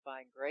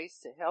find grace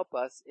to help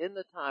us in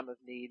the time of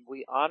need.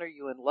 We honor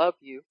you and love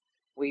you.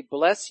 We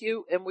bless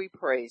you and we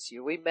praise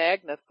you. We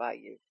magnify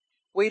you.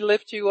 We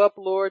lift you up,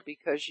 Lord,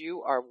 because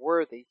you are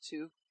worthy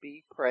to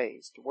be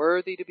praised,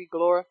 worthy to be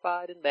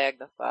glorified and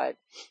magnified.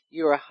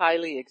 You are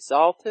highly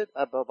exalted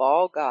above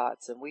all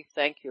gods, and we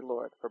thank you,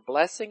 Lord, for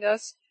blessing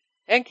us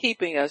and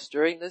keeping us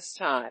during this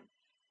time.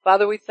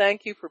 Father, we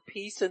thank you for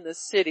peace in this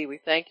city. We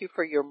thank you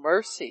for your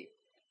mercy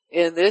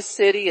in this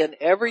city and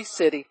every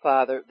city,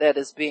 Father, that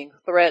is being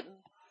threatened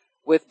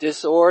with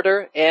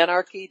disorder,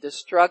 anarchy,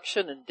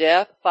 destruction, and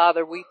death.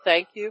 Father, we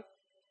thank you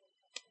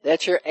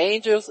that your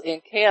angels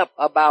encamp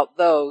about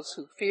those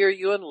who fear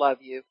you and love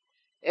you,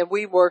 and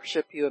we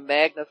worship you and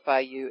magnify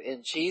you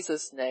in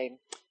Jesus' name.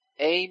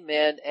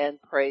 Amen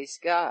and praise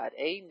God.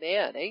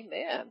 Amen.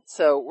 Amen.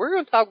 So we're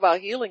going to talk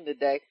about healing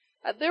today.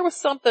 There was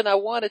something I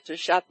wanted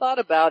to I thought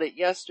about it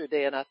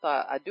yesterday, and I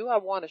thought, I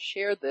want to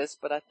share this,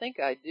 but I think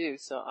I do.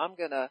 So I'm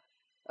going to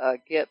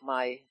get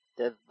my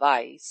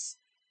device.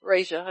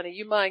 Raisha, honey,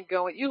 you mind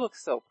going? You look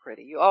so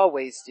pretty. You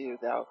always do,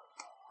 though.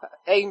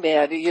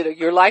 Amen.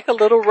 You're like a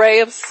little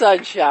ray of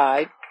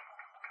sunshine.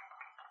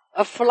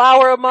 A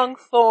flower among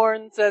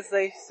thorns, as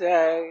they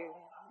say.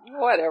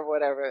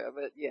 Whatever.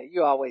 But yeah,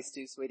 you always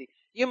do, sweetie.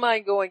 You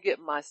mind going and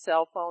getting my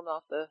cell phone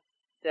off the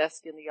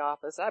desk in the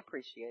office? I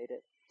appreciate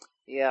it.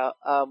 Yeah.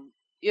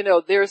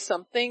 There's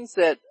some things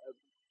that,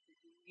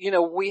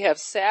 we have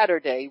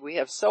Saturday. We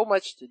have so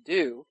much to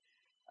do.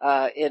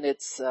 And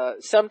it's,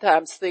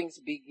 sometimes things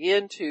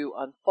begin to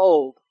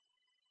unfold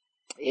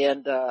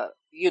and,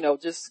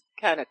 just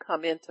kind of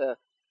come into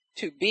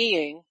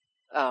being.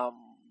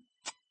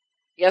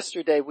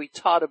 Yesterday we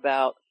taught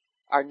about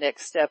our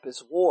next step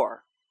is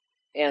war.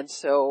 And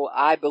so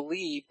I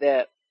believe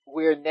that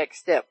we're next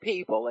step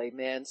people.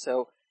 Amen.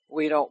 So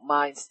we don't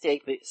mind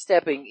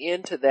stepping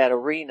into that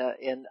arena.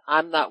 And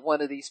I'm not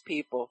one of these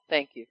people,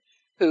 thank you,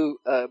 who,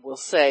 will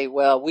say,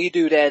 well, we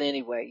do that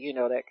anyway,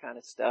 that kind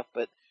of stuff.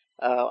 But,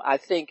 I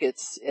think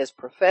it's, as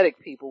prophetic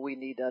people, we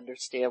need to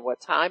understand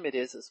what time it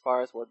is as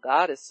far as what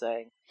God is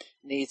saying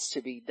needs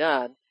to be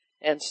done.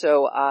 And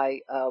so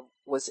I,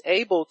 was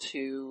able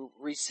to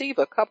receive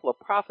a couple of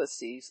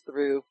prophecies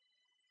through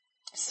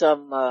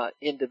some,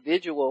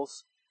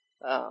 individuals,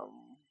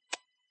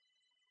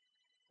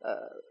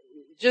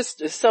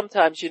 just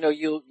sometimes,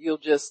 you'll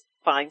just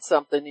find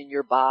something in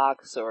your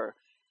box or,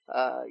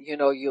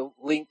 you'll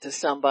link to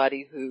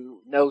somebody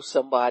who knows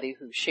somebody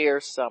who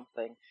shares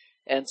something.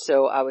 And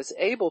so I was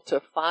able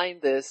to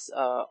find this,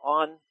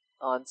 on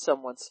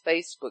someone's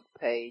Facebook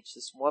page.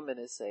 This woman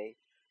is a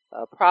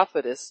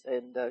prophetess,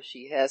 and,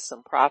 she has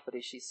some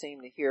prophecy. She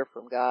seemed to hear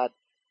from God,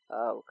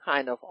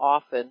 kind of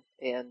often.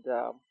 And,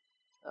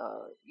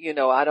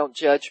 I don't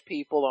judge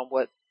people on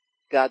what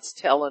God's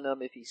telling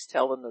them, if he's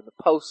telling them to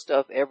post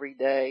stuff every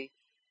day,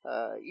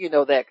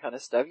 that kind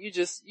of stuff. You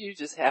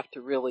just have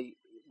to really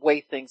weigh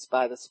things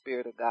by the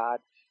Spirit of God.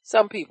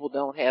 Some people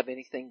don't have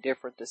anything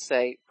different to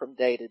say from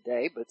day to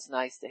day, but it's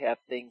nice to have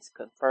things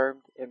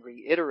confirmed and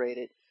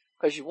reiterated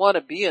because you want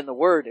to be in the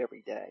Word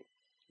every day.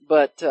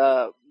 But,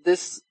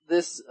 this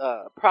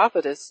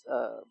prophetess,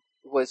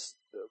 was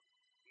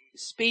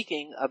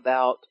speaking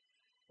about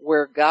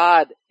where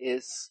God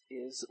is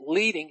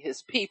leading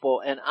his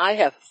people. And I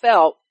have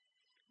felt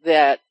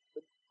that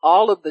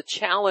all of the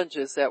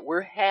challenges that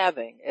we're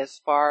having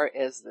as far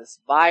as this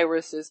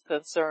virus is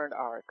concerned,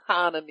 our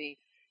economy,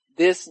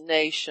 this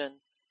nation,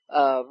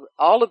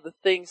 all of the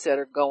things that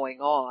are going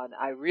on,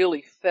 I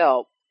really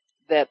felt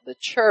that the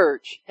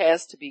church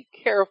has to be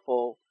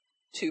careful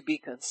to be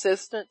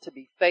consistent, to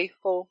be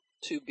faithful,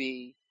 to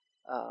be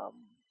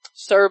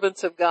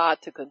servants of God,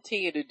 to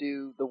continue to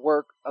do the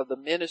work of the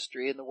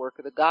ministry and the work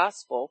of the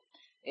gospel,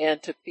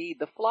 and to feed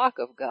the flock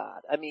of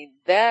God. I mean,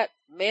 that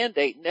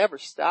mandate never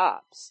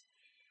stops.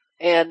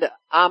 And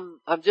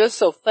I'm just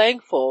so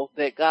thankful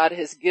that God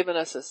has given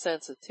us a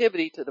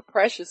sensitivity to the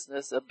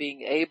preciousness of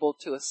being able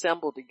to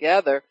assemble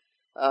together.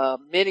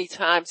 Many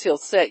times he'll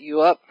set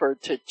you up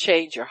to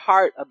change your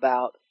heart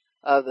about,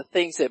 the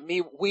things that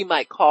we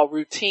might call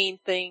routine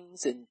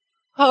things and,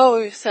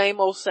 same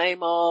old,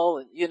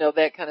 and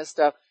that kind of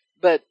stuff.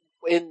 But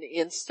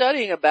in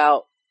studying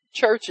about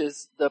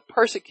churches, the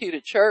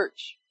persecuted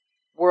church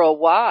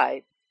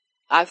worldwide,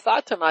 I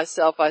thought to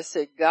myself, I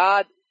said,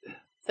 God,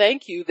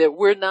 thank you that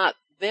we're not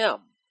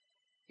them.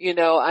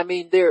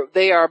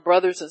 They are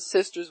brothers and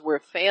sisters. We're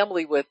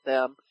family with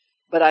them,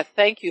 but I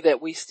thank you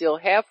that we still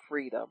have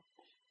freedom.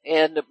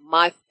 And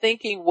my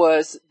thinking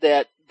was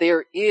that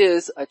there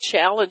is a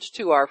challenge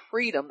to our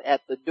freedom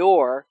at the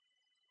door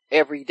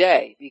every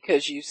day,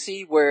 because you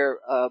see where,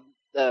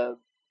 the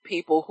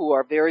people who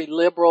are very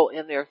liberal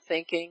in their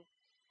thinking,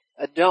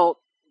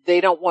 they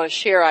don't want to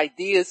share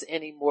ideas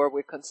anymore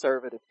with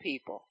conservative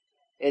people.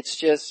 It's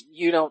just,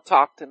 you don't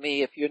talk to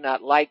me. If you're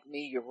not like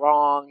me, you're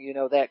wrong,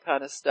 that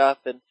kind of stuff.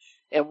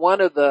 And one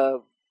of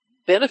the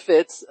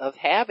benefits of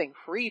having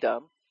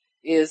freedom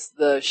is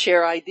the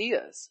share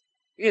ideas,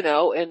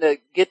 and to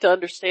get to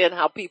understand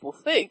how people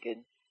think.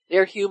 And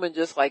they're human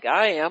just like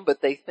I am,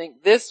 but they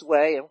think this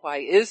way, and why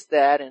is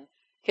that? And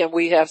can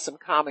we have some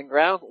common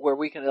ground where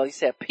we can at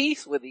least have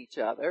peace with each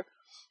other?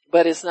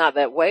 But it's not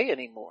that way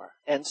anymore.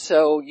 And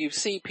so you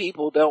see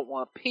people don't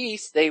want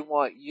peace. They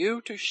want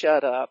you to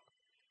shut up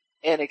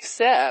and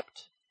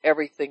accept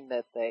everything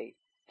that they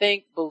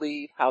think,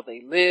 believe, how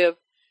they live.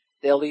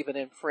 They'll even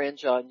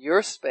infringe on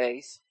your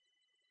space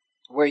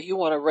where you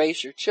want to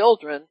raise your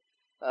children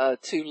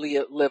to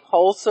live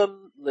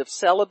wholesome, live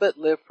celibate,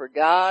 live for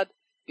God,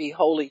 be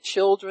holy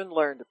children,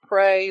 learn to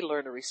pray,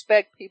 learn to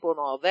respect people and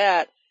all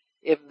that.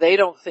 If they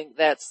don't think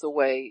that's the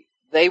way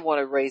they want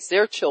to raise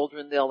their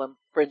children, they'll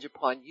infringe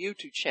upon you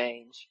to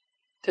change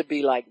to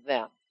be like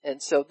them.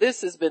 And so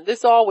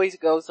this always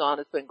goes on.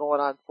 It's been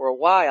going on for a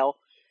while.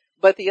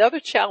 But the other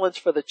challenge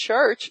for the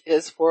church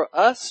is for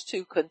us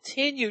to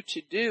continue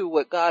to do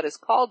what God has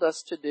called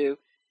us to do,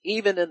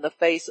 even in the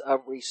face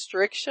of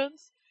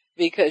restrictions,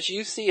 because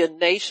you see in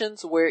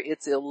nations where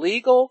it's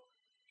illegal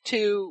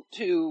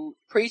to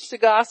preach the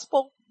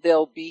gospel,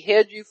 they'll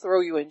behead you, throw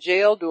you in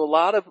jail, do a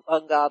lot of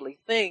ungodly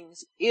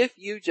things if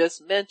you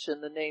just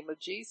mention the name of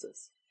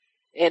Jesus.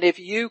 And if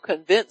you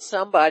convince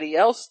somebody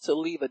else to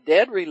leave a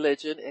dead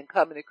religion and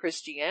come into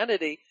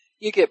Christianity,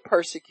 you get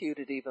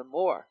persecuted even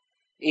more.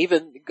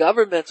 Even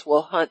governments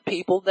will hunt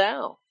people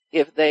down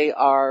if they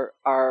are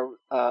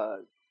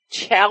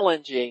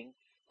challenging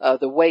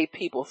the way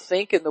people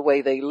think and the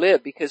way they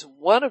live, because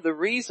one of the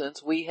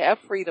reasons we have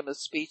freedom of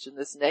speech in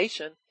this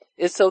nation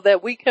is so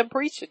that we can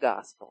preach the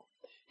gospel.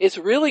 It's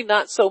really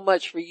not so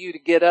much for you to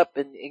get up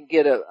and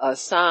get a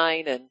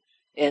sign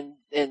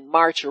and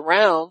march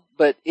around,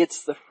 but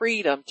it's the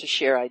freedom to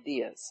share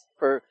ideas,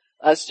 for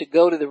us to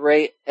go to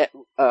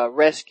the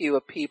rescue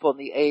of people and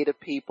the aid of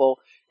people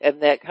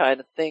and that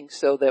kind of thing,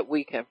 so that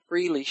we can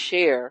freely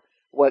share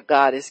what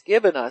God has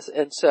given us.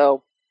 And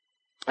so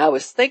I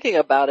was thinking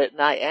about it,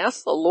 and I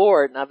asked the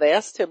Lord, and I've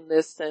asked him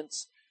this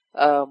since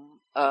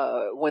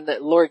when the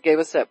Lord gave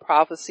us that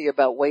prophecy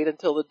about wait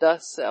until the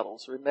dust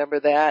settles. Remember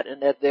that?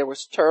 And that there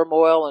was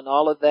turmoil and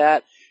all of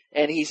that.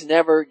 And he's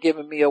never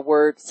given me a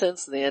word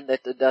since then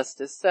that the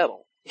dust is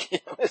settled.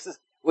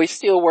 We're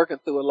still working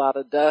through a lot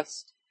of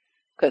dust,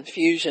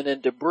 confusion,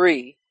 and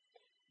debris.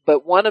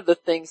 But one of the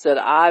things that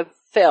I've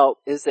felt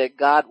is that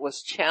God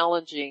was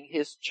challenging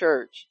his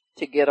church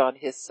to get on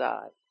his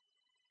side.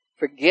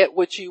 Forget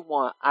what you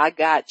want. I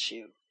got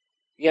you.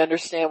 You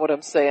understand what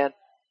I'm saying?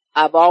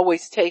 I've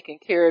always taken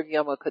care of you.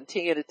 I'm going to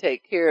continue to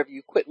take care of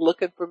you. Quit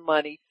looking for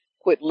money.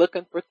 Quit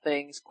looking for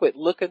things. Quit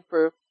looking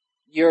for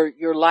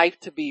your life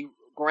to be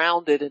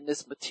grounded in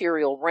this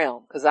material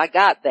realm, because I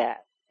got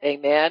that.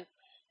 Amen.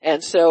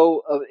 And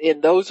so in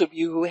those of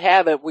you who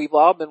haven't, we've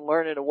all been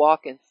learning to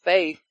walk in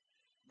faith,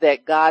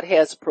 that God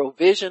has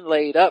provision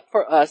laid up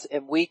for us,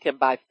 and we can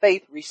by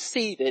faith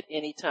receive it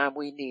anytime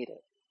we need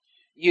it.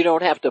 You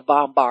don't have to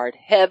bombard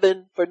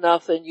heaven for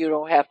nothing. You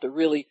don't have to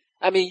really,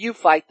 you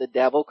fight the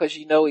devil because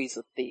you know he's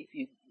a thief.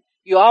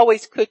 You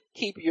always could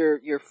keep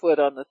your foot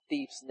on the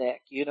thief's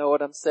neck. You know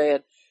what I'm saying?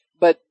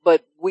 But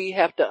we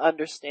have to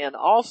understand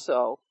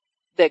also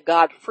that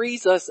God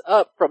frees us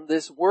up from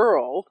this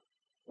world.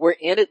 We're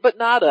in it, but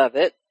not of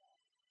it.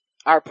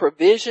 Our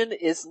provision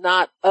is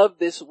not of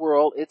this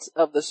world. It's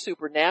of the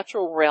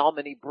supernatural realm,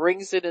 and he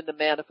brings it into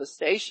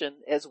manifestation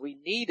as we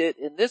need it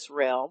in this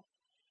realm.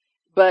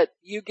 But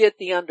you get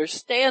the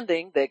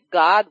understanding that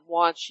God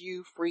wants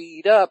you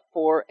freed up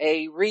for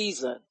a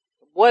reason.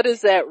 What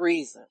is that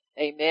reason?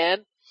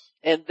 Amen.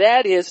 And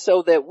that is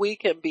so that we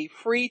can be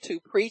free to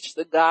preach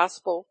the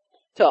gospel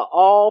to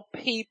all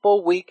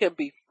people. We can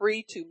be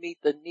free to meet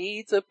the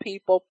needs of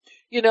people.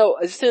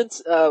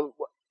 Since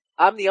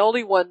I'm the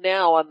only one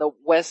now on the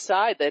west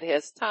side that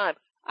has time,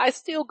 I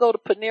still go to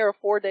Panera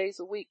 4 days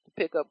a week to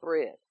pick up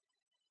bread.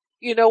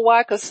 You know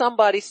why? Because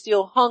somebody's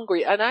still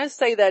hungry. And I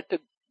say that to,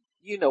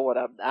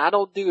 I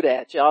don't do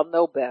that. Y'all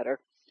know better.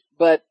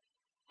 But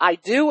I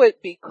do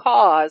it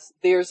because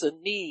there's a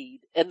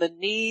need, and the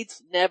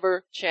needs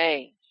never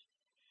change.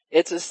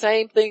 It's the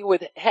same thing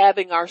with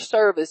having our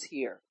service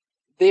here.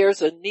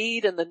 There's a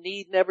need, and the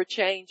need never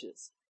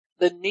changes.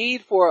 The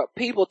need for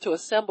people to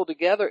assemble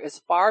together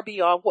is far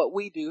beyond what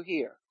we do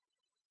here.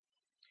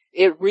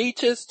 It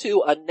reaches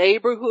to a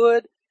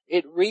neighborhood.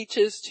 It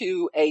reaches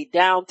to a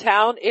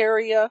downtown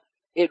area.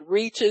 It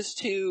reaches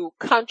to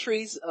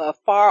countries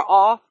far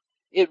off.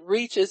 It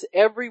reaches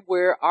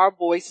everywhere our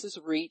voices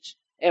reach,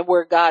 and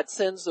where God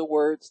sends the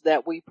words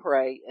that we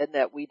pray and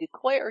that we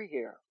declare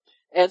here.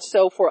 And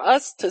so for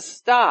us to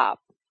stop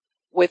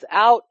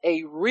without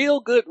a real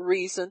good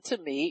reason, to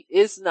me,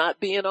 is not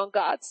being on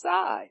God's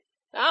side.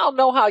 I don't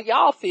know how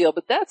y'all feel,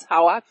 but that's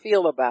how I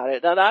feel about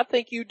it. And I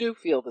think you do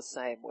feel the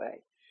same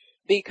way.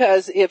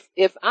 Because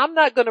if I'm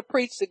not going to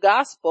preach the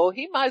gospel,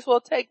 he might as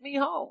well take me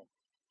home.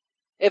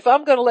 If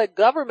I'm going to let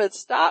government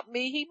stop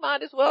me, he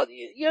might as well.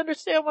 You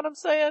understand what I'm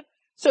saying?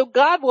 So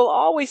God will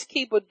always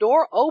keep a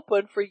door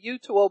open for you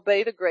to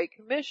obey the Great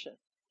Commission.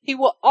 He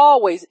will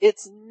always.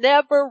 It's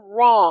never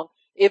wrong.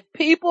 If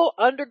people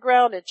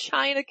underground in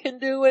China can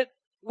do it,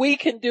 we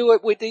can do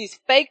it with these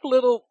fake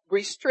little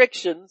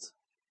restrictions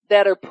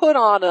that are put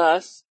on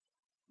us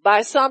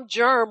by some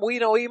germ we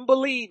don't even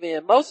believe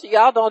in. Most of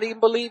y'all don't even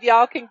believe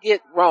y'all can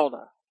get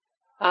Rona.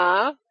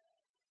 Huh?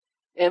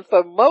 And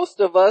for most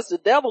of us, the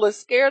devil is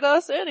scared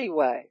us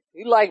anyway.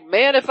 You like,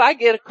 man, if I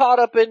get caught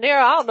up in there,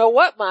 I don't know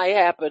what might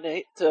happen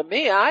to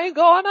me. I ain't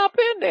going up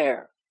in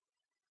there.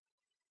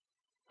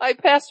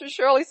 Like Pastor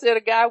Shirley said,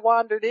 a guy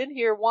wandered in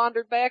here,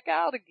 wandered back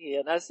out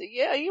again. I said,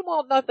 yeah, you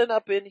want nothing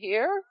up in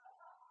here.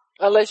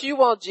 Unless you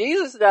want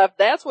Jesus, if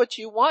that's what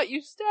you want,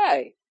 you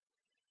stay.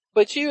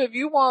 But if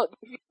you're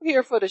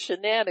here for the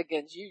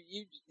shenanigans,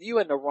 you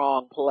in the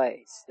wrong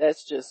place.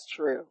 That's just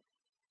true.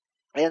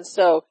 And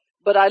so,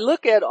 but I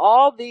look at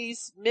all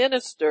these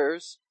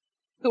ministers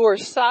who are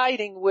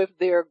siding with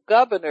their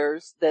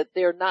governors that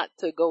they're not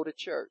to go to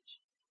church.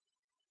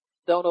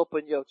 Don't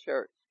open your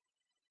church.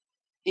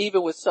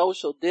 Even with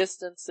social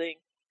distancing,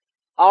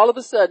 all of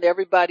a sudden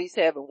everybody's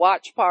having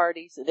watch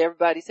parties and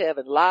everybody's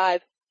having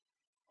live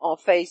on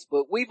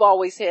Facebook. We've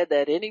always had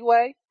that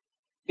anyway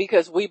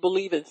because we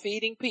believe in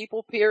feeding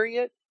people,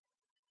 period.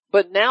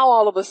 But now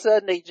all of a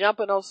sudden they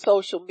jumping on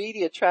social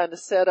media trying to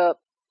set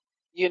up,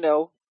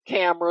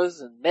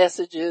 cameras and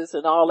messages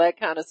and all that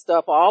kind of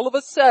stuff all of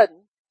a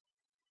sudden.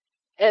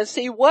 And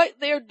see, what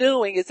they're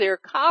doing is they're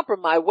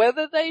compromising,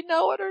 whether they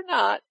know it or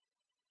not.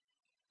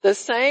 The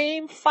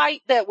same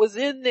fight that was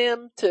in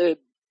them to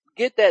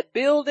get that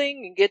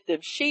building and get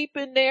them sheep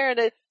in there,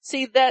 and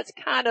that's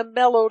kind of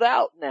mellowed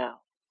out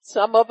now.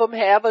 Some of them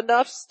have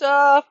enough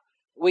stuff.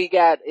 We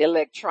got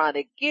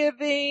electronic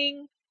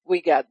giving.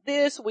 We got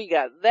this. We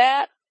got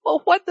that.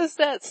 Well, what does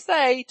that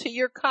say to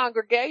your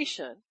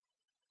congregation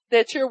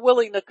that you're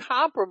willing to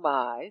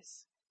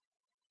compromise?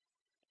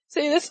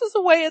 See, this is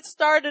the way it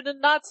started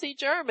in Nazi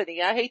Germany.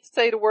 I hate to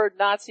say the word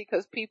Nazi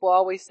because people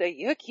always say,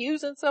 you're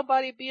accusing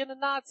somebody of being a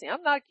Nazi.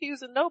 I'm not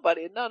accusing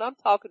nobody. No, I'm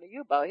talking to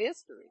you about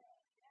history.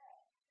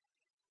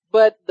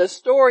 But the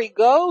story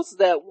goes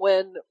that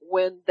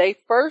when they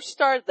first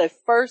started, they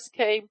first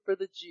came for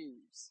the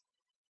Jews.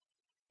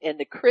 And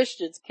the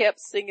Christians kept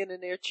singing in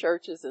their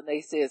churches and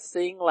they said,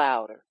 sing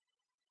louder.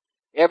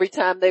 Every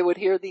time they would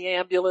hear the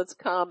ambulance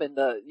come and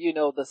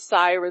the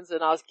sirens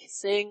and all,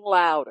 sing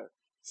louder.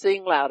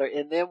 Sing louder.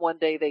 And then one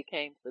day they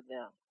came for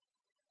them.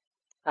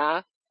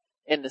 Huh?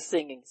 And the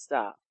singing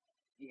stopped.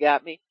 You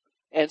got me?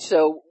 And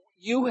so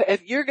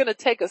if you're going to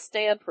take a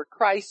stand for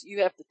Christ,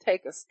 you have to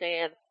take a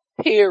stand,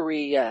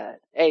 period.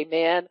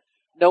 Amen.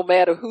 No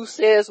matter who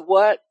says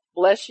what,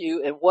 bless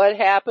you, and what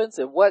happens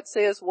and what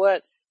says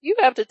what, you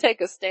have to take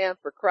a stand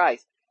for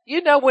Christ.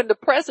 When the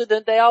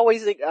president, they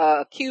always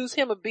accuse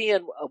him of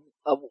being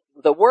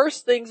the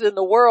worst things in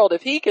the world.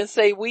 If he can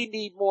say we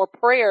need more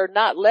prayer,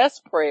 not less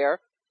prayer,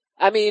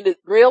 I mean,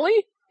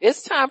 really?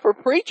 It's time for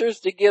preachers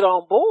to get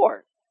on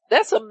board.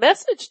 That's a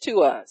message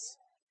to us.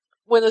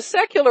 When the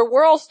secular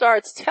world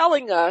starts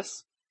telling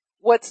us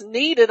what's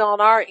needed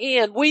on our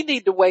end, we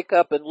need to wake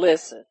up and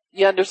listen.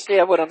 You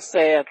understand what I'm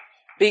saying?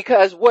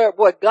 Because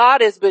what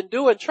God has been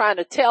doing, trying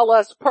to tell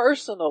us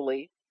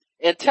personally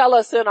and tell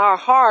us in our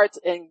hearts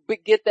and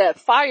get that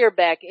fire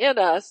back in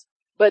us,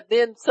 but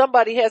then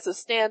somebody has to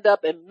stand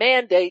up and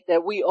mandate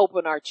that we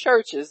open our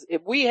churches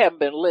if we haven't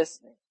been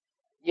listening.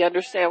 You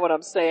understand what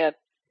I'm saying?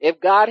 If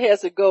God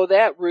has to go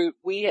that route,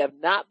 we have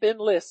not been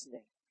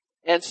listening.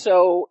 And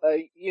so,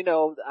 I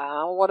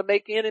don't want to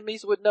make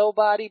enemies with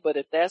nobody, but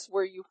if that's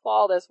where you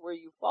fall, that's where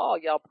you fall.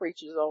 Y'all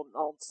preachers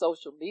on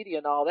social media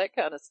and all that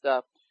kind of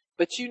stuff.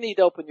 But you need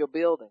to open your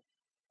building.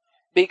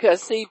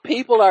 Because see,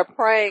 people are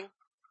praying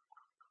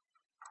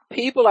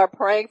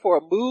for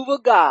a move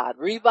of God,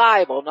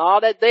 revival and all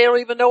that. They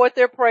don't even know what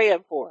they're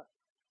praying for.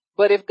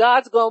 But if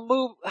God's gonna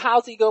move,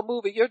 how's he gonna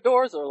move it? Your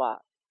doors are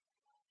locked.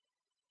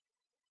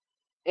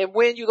 And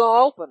when you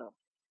gonna open them?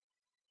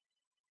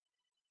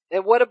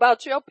 And what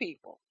about your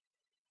people?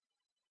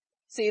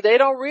 See, they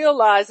don't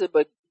realize it,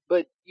 but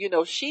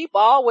sheep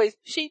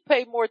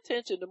pay more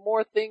attention to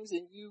more things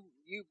than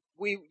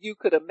you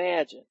could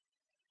imagine.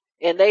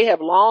 And they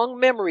have long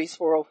memories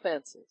for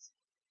offenses.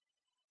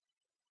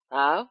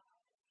 Huh?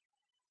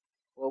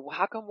 Well,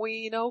 how come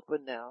we ain't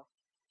open now?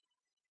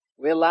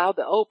 We're allowed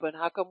to open.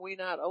 How come we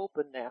not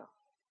open now?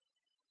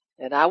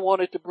 And I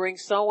wanted to bring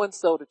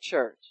so-and-so to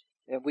church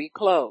and we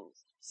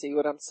closed. See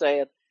what I'm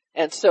saying?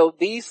 And so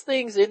these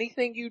things,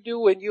 anything you do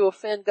when you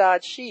offend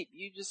God's sheep,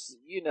 you just,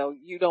 you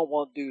don't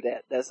want to do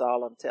that. That's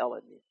all I'm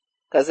telling you.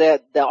 Cause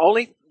the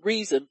only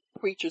reason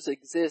preachers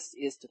exist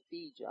is to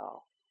feed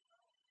y'all.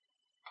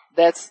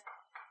 That's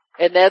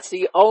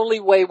the only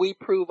way we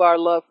prove our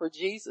love for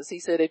Jesus. He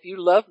said, if you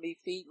love me,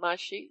 feed my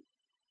sheep.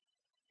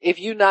 If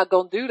you're not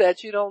going to do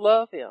that, you don't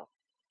love him.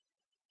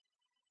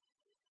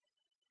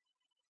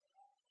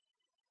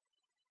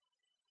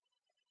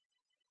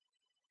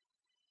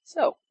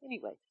 So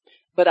anyway,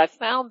 but I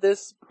found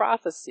this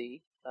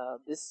prophecy,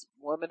 this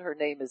woman, her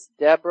name is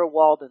Deborah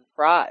Walden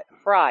Fry.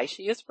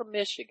 She is from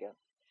Michigan.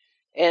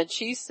 And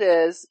she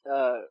says,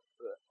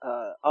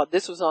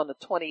 this was on the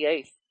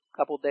 28th, a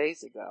couple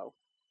days ago.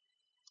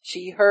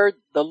 She heard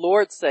the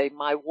Lord say,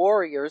 my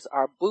warriors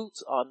are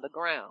boots on the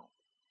ground.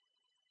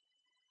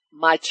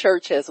 My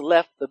church has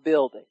left the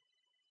building.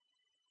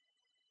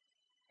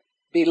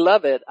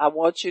 Beloved, I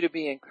want you to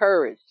be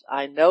encouraged.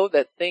 I know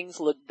that things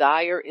look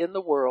dire in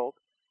the world.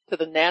 To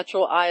the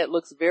natural eye it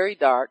looks very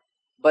dark,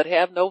 but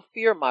have no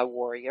fear, my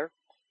warrior.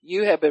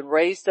 You have been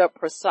raised up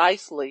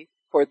precisely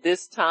for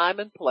this time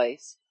and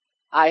place.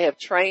 I have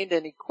trained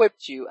and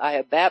equipped you. I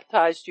have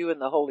baptized you in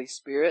the Holy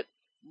Spirit.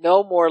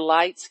 No more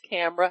lights,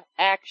 camera,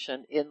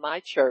 action in my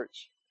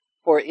church,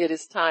 for it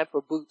is time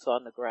for boots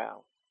on the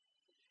ground.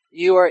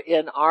 You are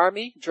in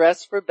army,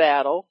 dressed for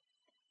battle.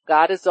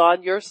 God is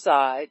on your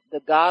side. The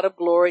God of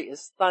glory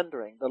is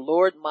thundering. The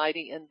Lord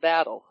mighty in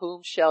battle.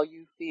 Whom shall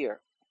you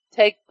fear?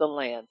 Take the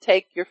land.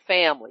 Take your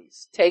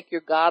families. Take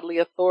your godly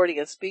authority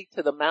and speak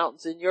to the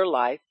mountains in your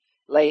life.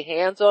 Lay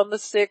hands on the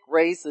sick.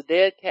 Raise the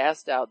dead.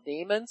 Cast out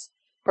demons.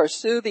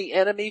 Pursue the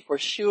enemy, for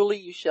surely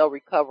you shall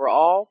recover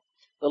all.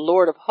 The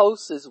Lord of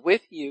hosts is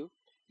with you.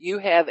 You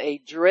have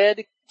a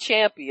dread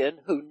champion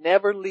who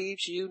never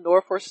leaves you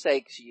nor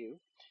forsakes you.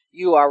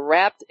 You are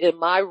wrapped in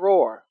my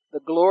roar. The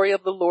glory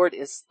of the Lord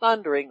is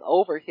thundering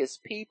over his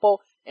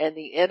people, and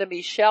the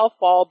enemy shall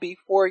fall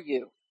before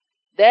you.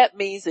 That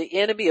means the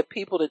enemy of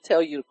people to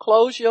tell you to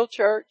close your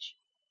church.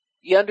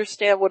 You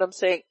understand what I'm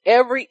saying?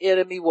 Every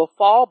enemy will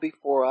fall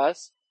before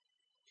us.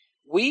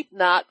 Weep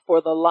not,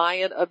 for the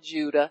Lion of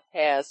Judah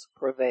has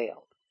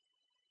prevailed.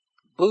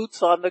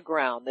 Boots on the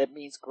ground. That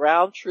means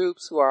ground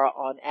troops who are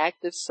on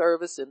active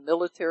service in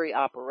military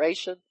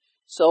operation,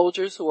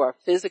 soldiers who are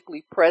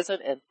physically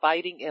present and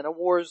fighting in a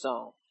war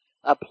zone,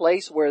 a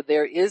place where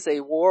there is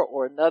a war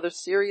or another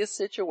serious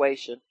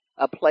situation,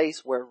 a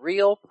place where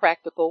real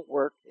practical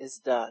work is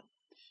done.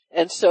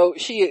 And so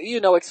she,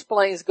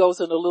 explains, goes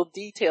into a little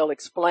detail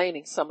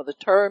explaining some of the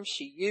terms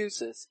she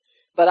uses.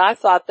 But I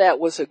thought that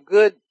was a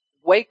good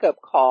wake-up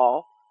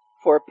call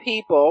for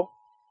people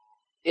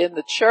in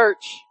the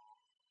church.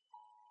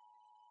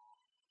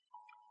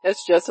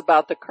 It's just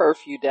about the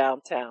curfew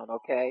downtown,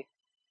 okay?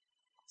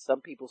 Some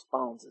people's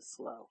phones is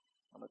slow.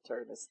 I'm gonna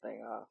turn this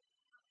thing off.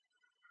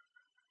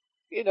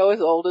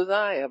 As old as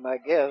I am, I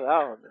guess.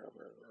 I don't know.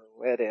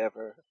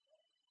 Whatever.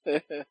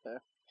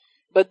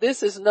 But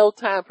this is no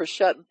time for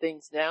shutting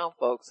things down,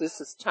 folks. This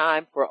is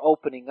time for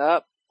opening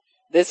up.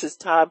 This is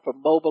time for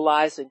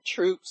mobilizing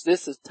troops.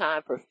 This is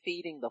time for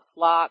feeding the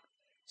flock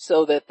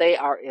so that they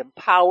are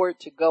empowered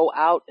to go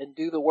out and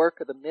do the work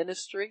of the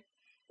ministry.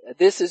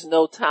 This is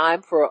no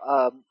time for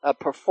a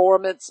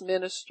performance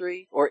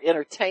ministry or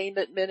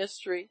entertainment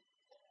ministry.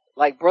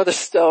 Like Brother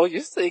Stone,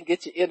 you're saying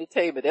get your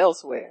entertainment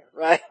elsewhere,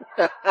 right?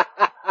 That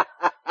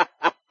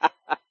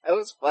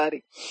was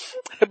funny.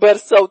 But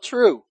it's so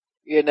true,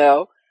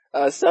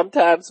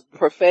 sometimes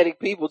prophetic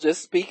people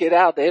just speak it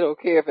out. They don't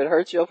care if it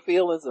hurts your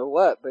feelings or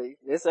what, but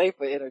this ain't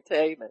for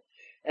entertainment.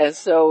 And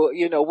so,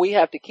 we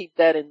have to keep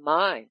that in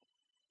mind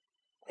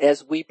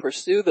as we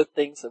pursue the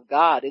things of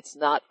God. It's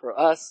not for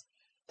us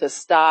to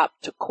stop,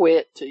 to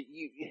quit,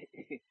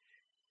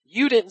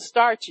 you didn't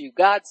start you,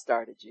 God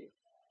started you.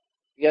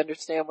 You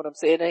understand what I'm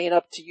saying? It ain't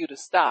up to you to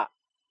stop.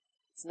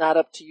 It's not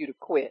up to you to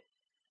quit.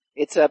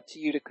 It's up to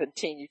you to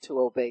continue to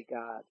obey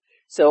God.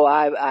 So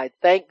I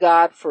thank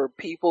God for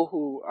people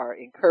who are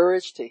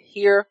encouraged to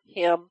hear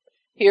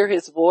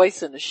his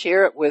voice and to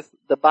share it with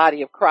the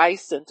body of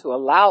Christ and to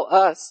allow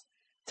us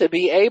to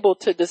be able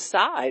to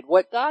decide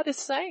what God is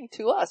saying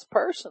to us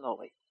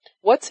personally.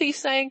 What's he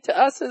saying to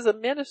us as a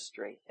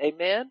ministry?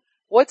 Amen.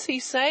 What's he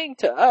saying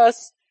to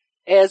us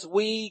as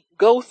we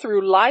go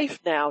through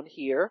life down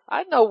here?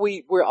 I know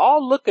we're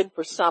all looking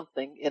for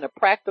something in a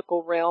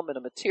practical realm, in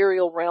a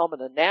material realm,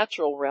 in a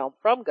natural realm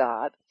from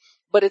God,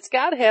 but it's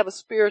got to have a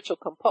spiritual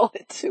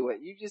component to it.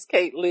 You just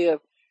can't live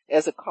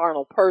as a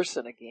carnal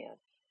person again.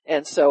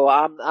 And so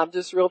I'm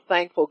just real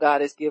thankful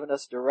God has given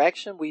us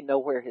direction. We know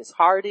where his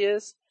heart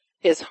is.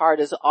 His heart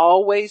is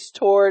always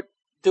toward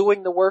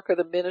doing the work of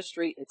the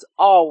ministry. It's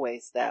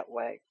always that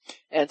way.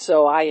 And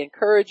so I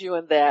encourage you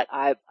in that.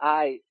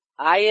 I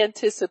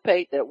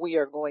anticipate that we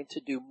are going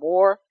to do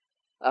more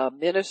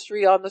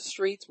ministry on the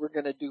streets. We're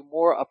going to do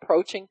more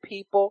approaching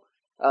people.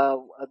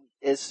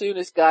 As soon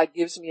as God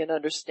gives me an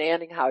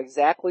understanding how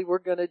exactly we're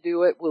going to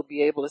do it, we'll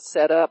be able to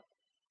set up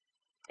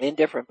in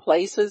different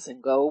places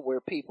and go where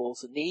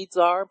people's needs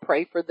are,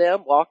 pray for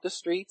them, walk the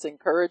streets,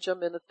 encourage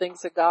them in the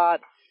things of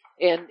God,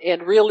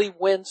 and really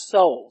win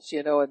souls,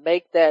 and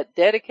make that,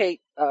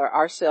 dedicate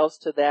ourselves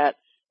to that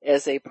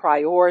as a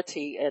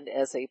priority and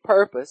as a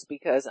purpose,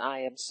 because I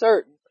am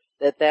certain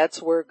that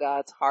that's where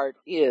God's heart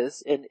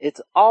is, and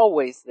it's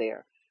always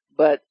there.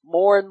 But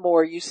more and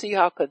more, you see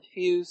how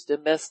confused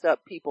and messed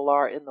up people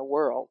are in the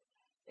world,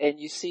 and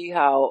you see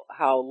how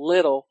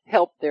little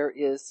help there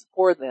is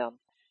for them.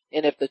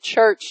 And if the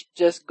church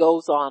just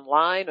goes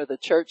online or the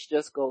church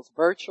just goes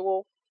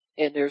virtual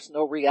and there's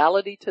no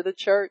reality to the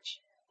church,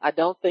 I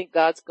don't think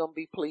God's going to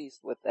be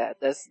pleased with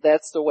that.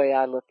 That's the way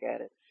I look at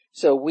it.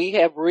 So we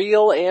have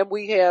real and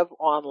we have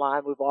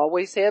online. We've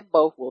always had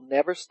both. We'll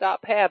never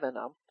stop having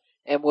them,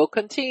 and we'll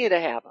continue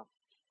to have them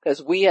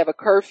because we have a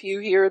curfew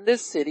here in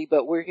this city,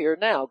 but we're here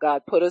now.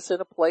 God put us in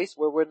a place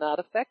where we're not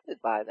affected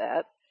by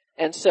that.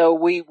 And so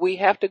we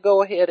have to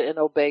go ahead and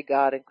obey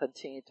God and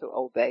continue to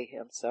obey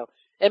him. So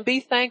And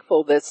be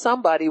thankful that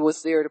somebody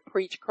was there to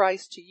preach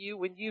Christ to you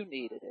when you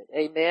needed it.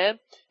 Amen.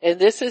 And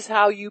this is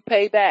how you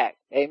pay back.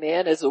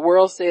 Amen. As the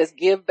world says,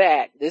 give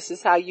back. This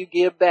is how you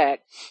give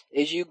back.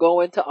 As you go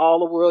into all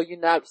the world, you're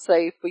not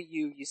saved for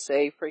you, you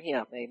save for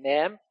him.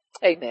 Amen.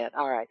 Amen.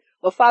 All right.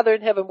 Well, Father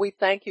in heaven, we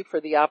thank you for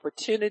the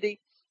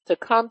opportunity to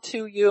come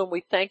to you, and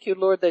we thank you,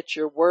 Lord, that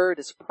your word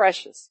is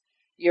precious.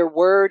 Your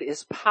word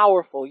is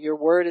powerful. Your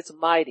word is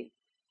mighty.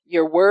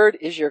 Your word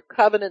is your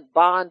covenant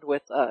bond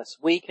with us.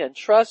 We can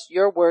trust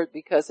your word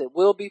because it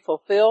will be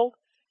fulfilled.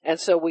 And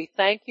so we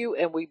thank you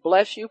and we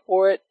bless you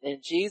for it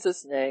in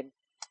Jesus' name.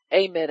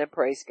 Amen and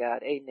praise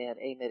God. Amen.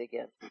 Amen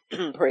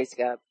again. Praise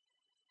God.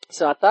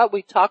 So I thought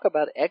we'd talk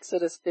about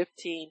Exodus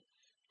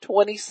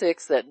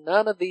 15:26, that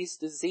none of these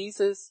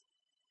diseases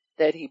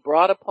that he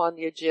brought upon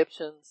the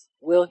Egyptians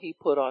will he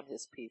put on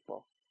his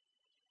people.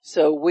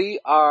 So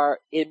we are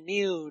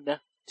immune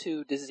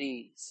to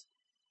disease.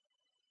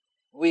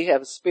 We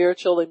have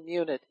spiritual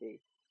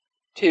immunity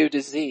to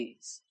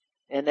disease.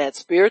 And that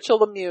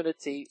spiritual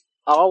immunity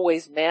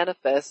always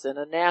manifests in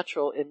a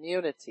natural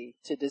immunity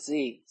to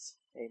disease.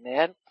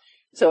 Amen.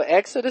 So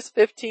Exodus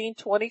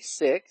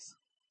 15:26,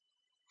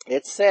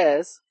 it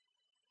says,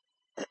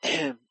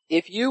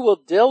 if you will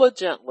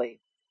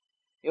diligently,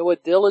 you know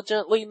what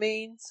diligently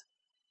means?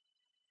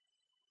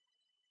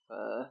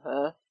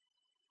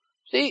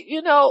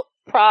 See,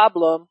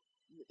 problem.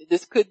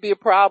 This could be a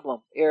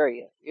problem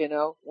area,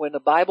 when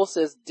the Bible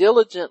says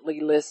diligently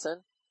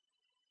listen,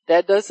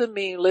 that doesn't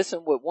mean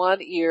listen with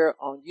one ear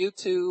on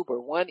YouTube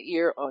or one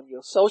ear on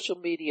your social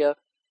media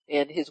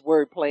and his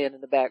word playing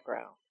in the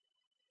background.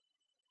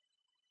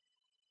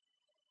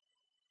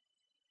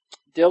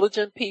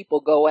 Diligent people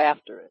go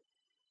after it.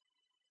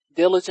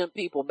 Diligent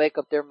people make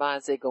up their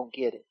minds they're going to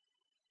get it.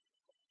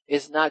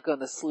 It's not going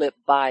to slip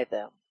by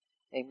them.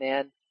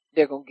 Amen.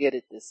 They're going to get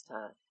it this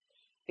time.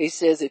 He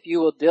says, if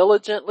you will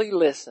diligently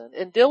listen,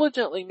 and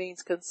diligently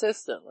means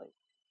consistently.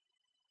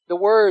 The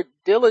word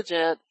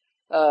diligent,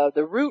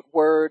 the root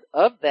word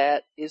of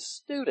that is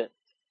student.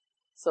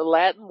 It's a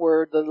Latin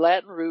word. The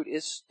Latin root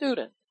is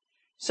student.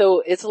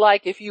 So it's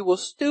like if you will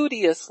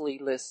studiously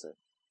listen.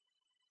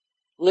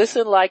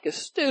 Listen like a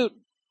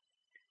student.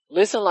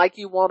 Listen like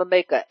you want to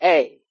make an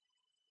A.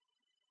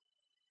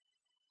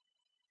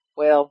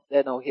 Well,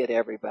 that don't hit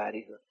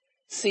everybody.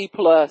 C+.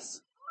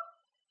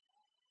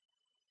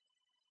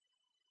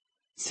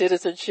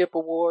 Citizenship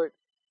award.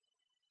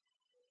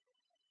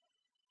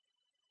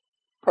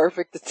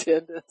 Perfect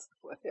attendance.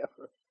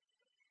 Whatever.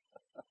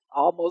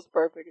 Almost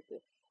perfect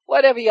attendance.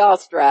 Whatever y'all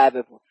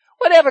striving for.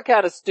 Whatever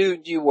kind of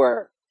student you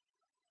were.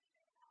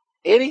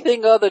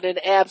 Anything other than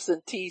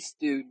absentee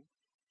student.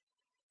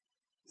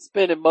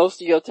 Spending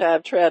most of your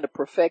time trying to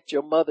perfect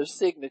your mother's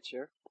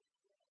signature.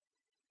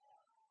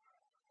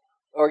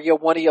 Or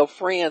one of your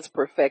friends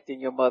perfecting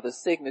your mother's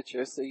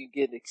signature so you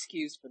get an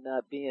excuse for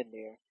not being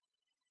there.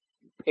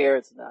 Your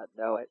parents not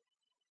know it.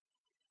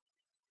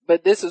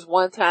 But this is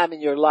one time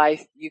in your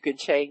life you can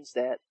change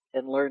that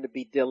and learn to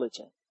be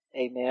diligent.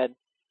 Amen.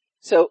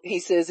 So he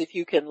says, if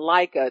you can,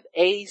 like an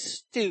A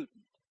student,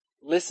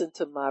 listen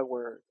to my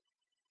word.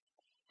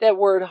 That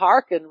word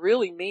hearken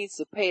really means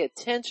to pay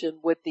attention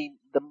with the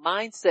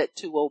mindset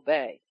to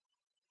obey.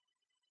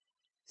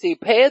 See,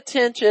 pay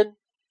attention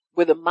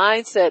with a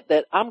mindset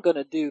that I'm going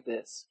to do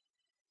this.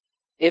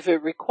 If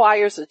it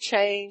requires a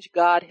change,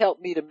 God help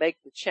me to make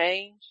the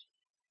change.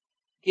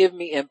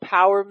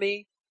 Empower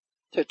me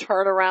to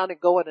turn around and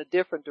go in a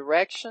different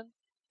direction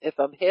if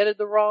I'm headed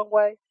the wrong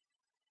way.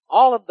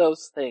 All of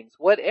those things,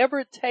 whatever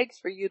it takes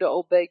for you to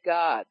obey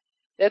God,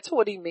 that's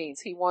what he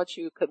means. He wants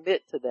you to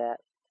commit to that.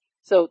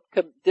 So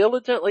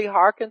diligently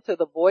hearken to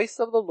the voice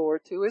of the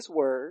Lord, to his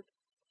word,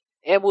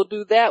 and will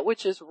do that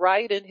which is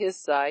right in his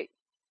sight.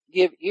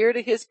 Give ear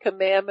to his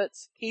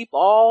commandments, keep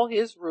all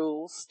his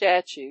rules,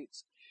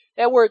 statutes.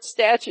 That word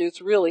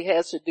statutes really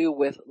has to do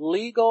with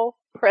legal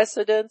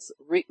precedents,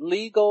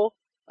 legal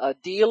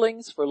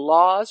dealings for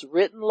laws,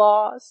 written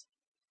laws.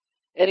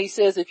 And he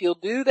says, if you'll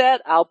do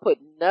that, I'll put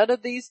none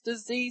of these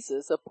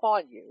diseases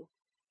upon you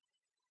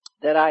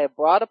that I have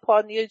brought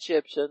upon the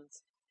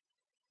Egyptians,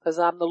 because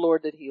I'm the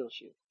Lord that heals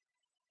you.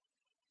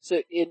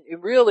 So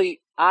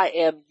really, I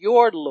am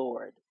your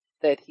Lord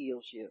that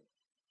heals you.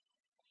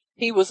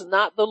 He was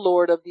not the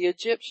Lord of the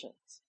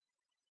Egyptians.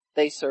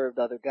 They served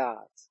other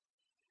gods.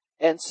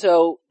 And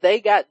so they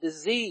got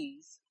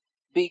disease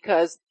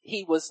because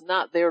he was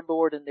not their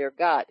Lord and their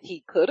God.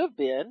 He could have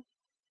been.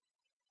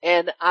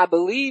 And I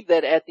believe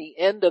that at the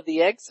end of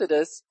the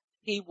Exodus,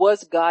 he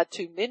was God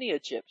to many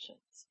Egyptians.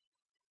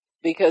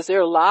 Because there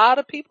are a lot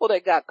of people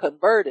that got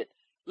converted.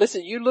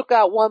 Listen, you look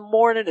out one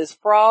morning, there's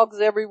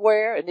frogs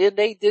everywhere, and then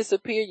they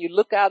disappear. You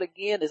look out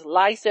again, there's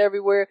lice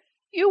everywhere.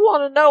 You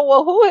want to know,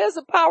 well, who has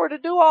the power to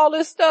do all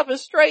this stuff and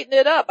straighten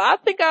it up? I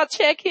think I'll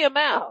check him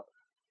out.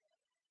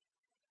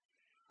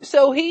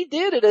 So he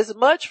did it as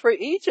much for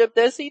Egypt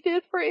as he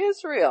did for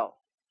Israel.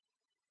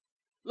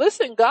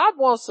 Listen, God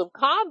wants some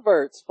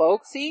converts,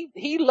 folks.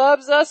 He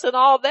loves us and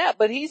all that,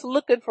 but he's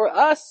looking for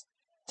us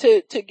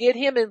to get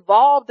him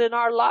involved in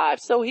our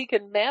lives so he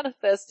can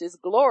manifest his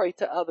glory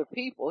to other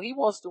people. He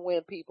wants to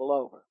win people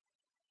over.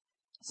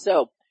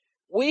 So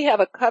we have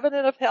a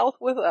covenant of health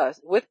with us,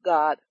 with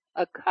God.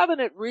 A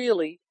covenant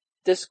really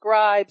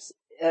describes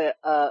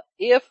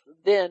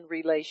if-then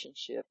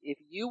relationship. If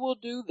you will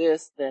do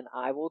this, then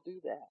I will do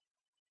that.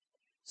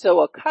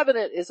 So a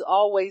covenant is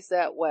always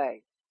that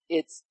way.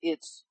 It's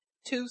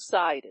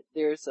two-sided.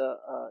 There's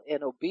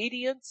an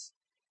obedience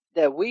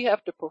that we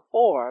have to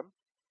perform,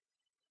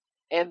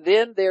 and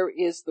then there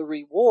is the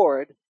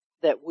reward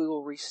that we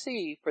will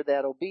receive for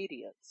that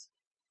obedience.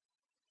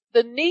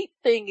 The neat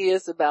thing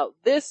is about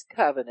this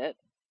covenant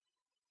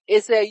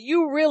is that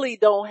you really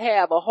don't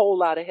have a whole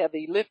lot of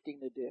heavy lifting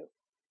to do.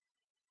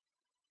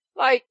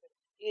 Like,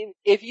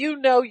 if you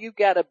know you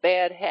got a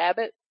bad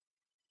habit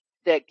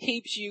that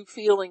keeps you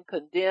feeling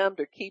condemned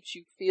or keeps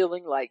you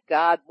feeling like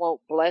God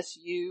won't bless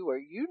you, or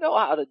you know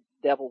how the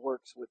devil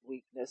works with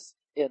weakness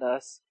in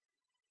us.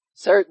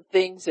 Certain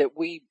things that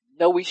we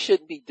know we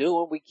shouldn't be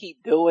doing, we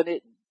keep doing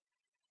it.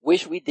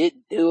 Wish we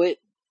didn't do it.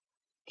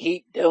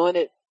 Keep doing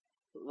it.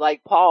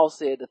 Like Paul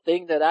said, the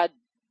thing that I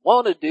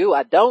want to do,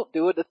 I don't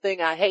do it. The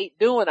thing I hate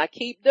doing, I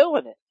keep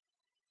doing it.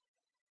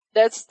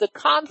 That's the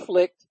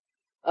conflict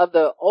of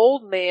the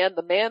old man,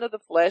 the man of the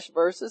flesh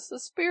versus the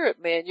spirit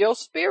man. Your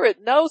spirit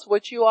knows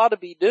what you ought to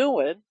be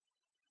doing,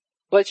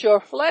 but your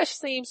flesh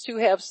seems to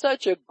have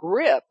such a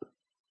grip,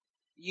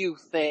 you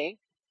think.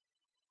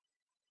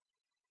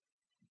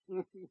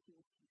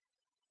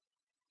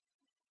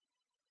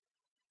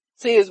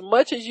 See, as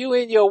much as you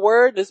in your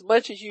word, as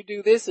much as you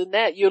do this and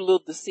that, you're a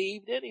little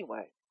deceived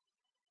anyway.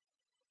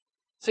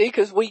 See,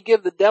 because we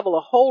give the devil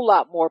a whole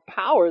lot more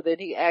power than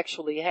he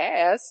actually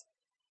has.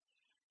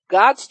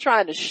 God's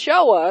trying to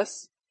show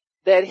us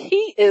that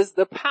he is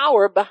the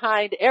power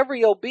behind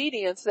every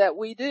obedience that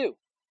we do.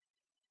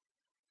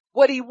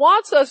 What he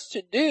wants us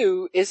to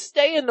do is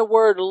stay in the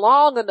word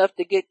long enough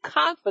to get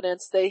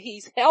confidence that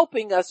he's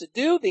helping us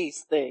do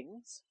these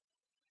things,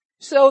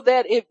 so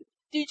that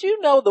did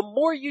you know the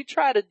more you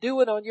try to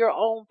do it on your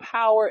own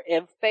power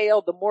and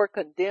fail, the more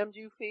condemned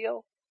you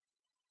feel?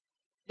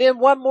 Then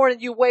one morning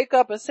you wake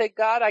up and say,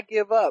 God, I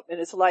give up. And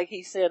it's like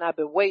he's saying, I've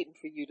been waiting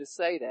for you to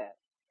say that,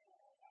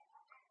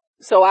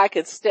 so I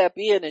can step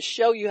in and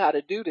show you how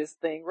to do this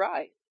thing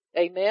right.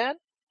 Amen.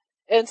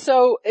 And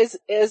so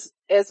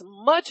as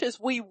much as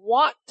we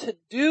want to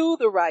do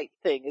the right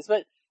thing,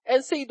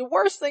 and see, the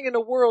worst thing in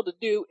the world to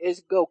do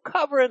is go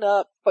covering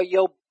up for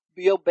your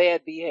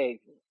bad behavior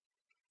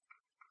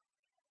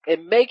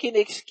and making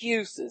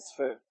excuses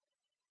for,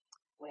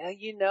 well,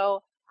 you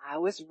know, I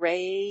was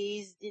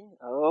raised in,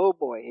 oh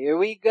boy, here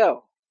we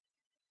go.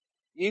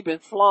 You've been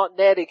flaunting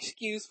that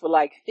excuse for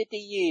like 50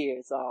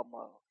 years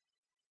almost.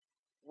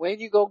 When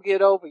you gonna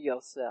get over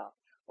yourself?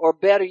 Or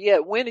better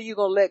yet, when are you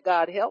gonna let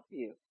God help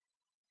you?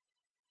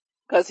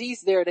 Because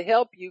he's there to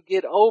help you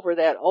get over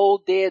that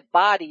old dead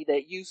body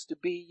that used to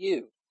be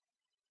you.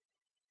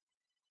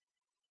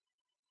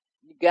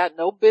 You got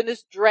no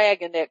business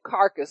dragging that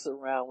carcass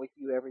around with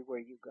you everywhere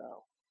you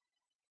go.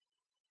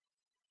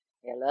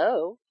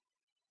 Hello?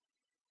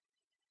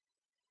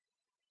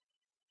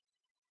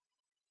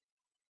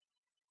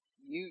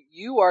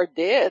 You are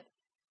dead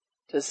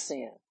to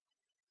sin.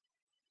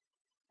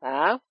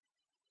 Huh?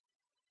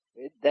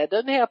 That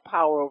doesn't have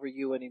power over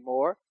you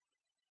anymore.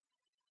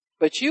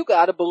 But you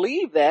gotta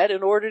believe that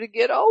in order to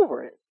get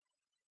over it.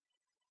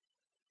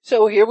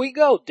 So here we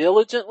go.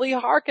 Diligently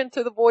hearken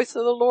to the voice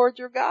of the Lord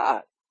your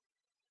God.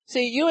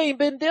 See, you ain't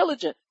been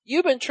diligent.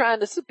 You've been trying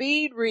to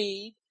speed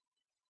read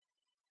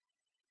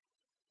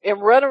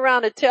and run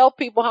around and tell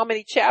people how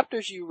many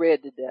chapters you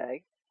read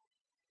today.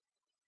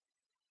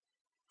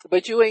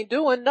 But you ain't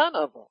doing none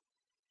of them.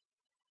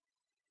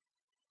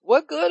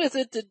 What good is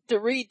it to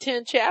read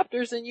 10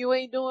 chapters and you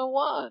ain't doing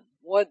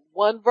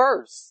one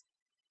verse?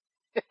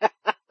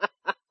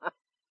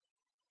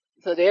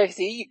 So there,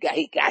 see,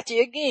 he got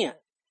you again.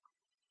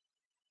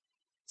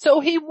 So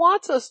he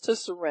wants us to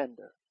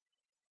surrender.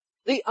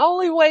 The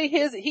only way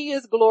he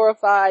is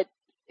glorified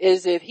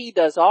is if he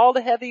does all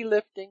the heavy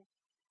lifting.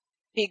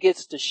 He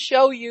gets to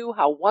show you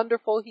how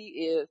wonderful he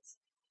is.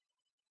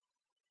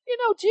 You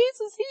know,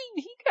 Jesus,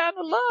 he kind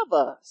of loves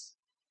us.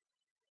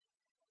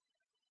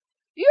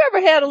 You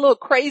ever had a little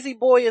crazy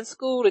boy in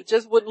school that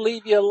just wouldn't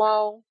leave you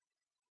alone?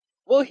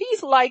 Well,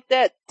 he's like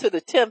that to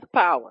the 10th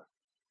power.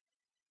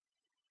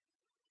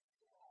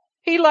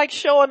 He likes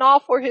showing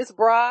off for his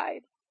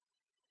bride.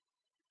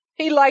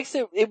 He likes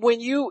it when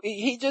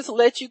he just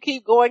lets you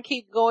keep going,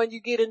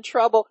 you get in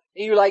trouble,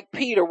 and you're like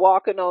Peter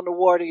walking on the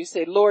water. You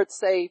say, Lord,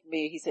 save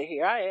me. He said,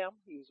 here I am.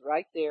 He was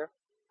right there.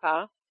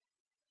 Huh?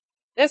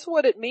 That's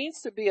what it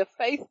means to be a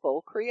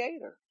faithful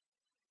creator.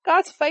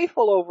 God's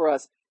faithful over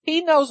us.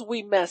 He knows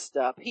we messed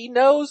up. He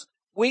knows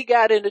we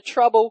got into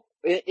trouble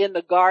in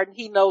the garden.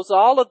 He knows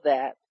all of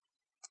that.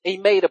 He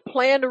made a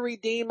plan to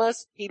redeem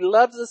us. He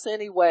loves us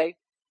anyway.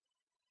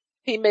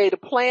 He made a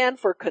plan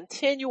for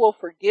continual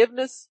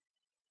forgiveness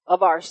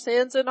of our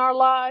sins in our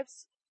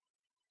lives.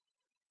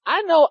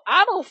 I know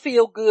I don't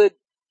feel good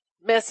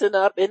messing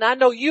up, and I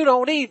know you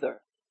don't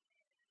either.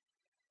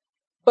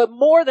 But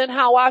more than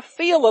how I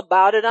feel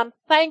about it, I'm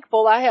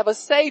thankful I have a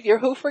Savior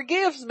who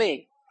forgives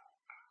me.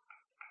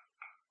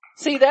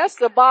 See, that's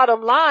the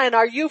bottom line.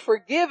 Are you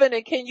forgiven,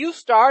 and can you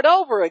start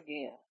over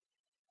again?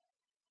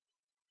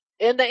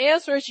 And the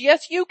answer is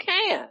yes, you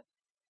can.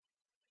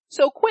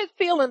 So quit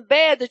feeling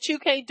bad that you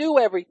can't do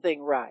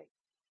everything right.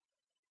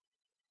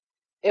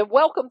 And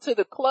welcome to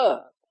the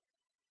club.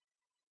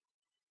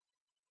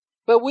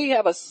 But we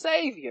have a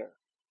Savior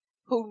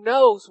who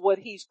knows what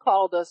He's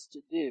called us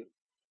to do.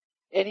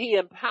 And He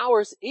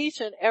empowers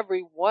each and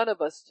every one of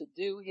us to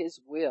do His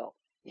will.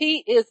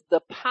 He is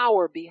the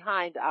power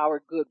behind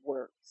our good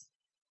works.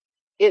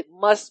 It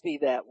must be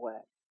that way.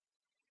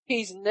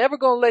 He's never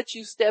going to let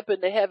you step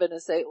into heaven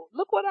and say,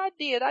 look what I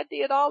did. I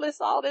did all this.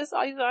 I didn't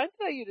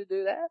tell you to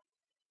do that.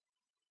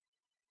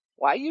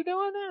 Why are you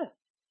doing that?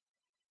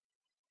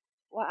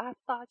 Well, I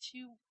thought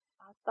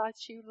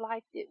you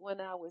liked it when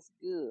I was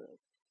good.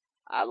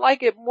 I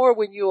like it more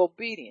when you're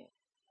obedient.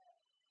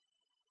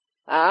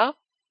 Huh?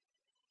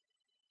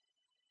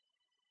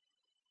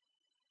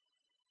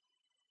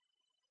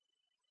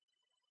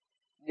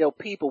 You know,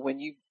 people, when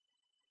you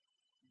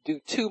do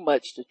too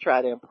much to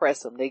try to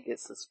impress them, they get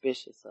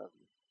suspicious of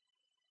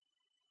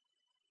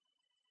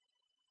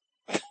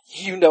you.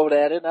 You know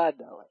that and I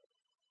know it.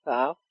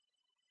 Huh?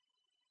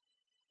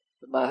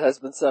 My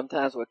husband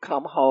sometimes would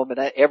come home and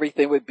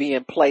everything would be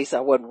in place.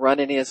 I wasn't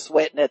running in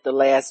sweating at the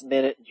last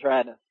minute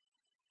and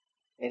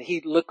and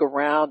he'd look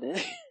around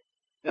and,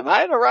 am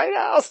I in the right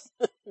house?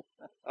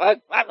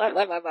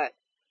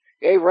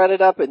 They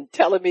running up and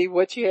telling me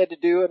what you had to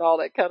do and all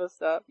that kind of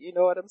stuff. You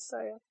know what I'm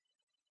saying?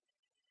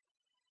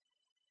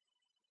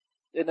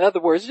 In other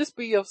words, just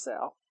be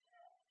yourself.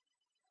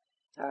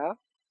 Huh?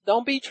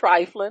 Don't be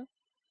trifling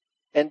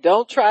and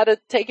don't try to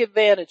take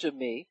advantage of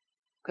me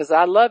because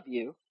I love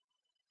you,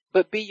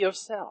 but be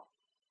yourself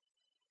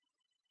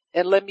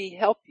and let me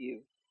help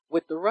you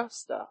with the rough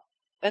stuff.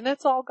 And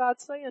that's all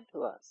God's saying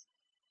to us.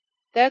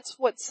 That's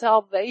what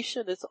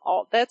salvation is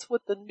all, that's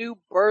what the new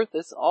birth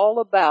is all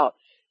about.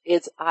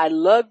 It's, I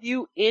love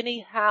you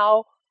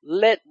anyhow.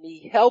 Let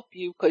me help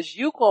you because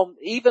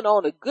even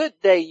on a good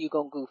day, you're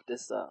going to goof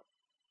this up.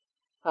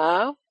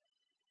 Huh?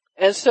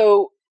 And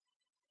so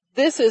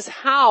this is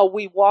how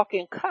we walk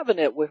in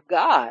covenant with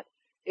God,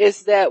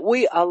 is that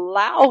we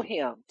allow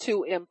Him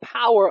to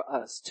empower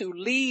us, to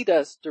lead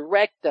us,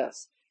 direct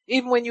us.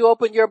 Even when you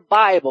open your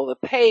Bible, the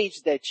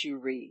page that you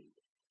read,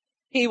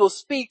 He will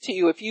speak to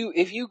you. If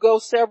you go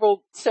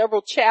several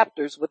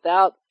chapters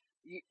without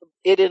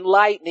it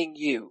enlightening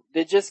you,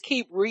 then just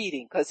keep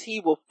reading because He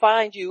will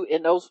find you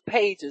in those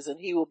pages and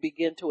He will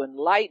begin to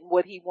enlighten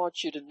what He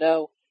wants you to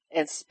know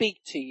and speak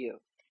to you.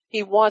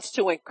 He wants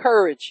to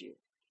encourage you.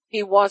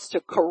 He wants to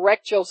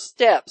correct your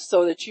steps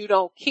so that you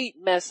don't keep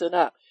messing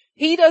up.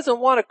 He doesn't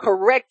want to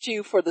correct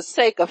you for the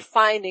sake of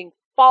finding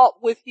fault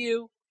with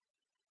you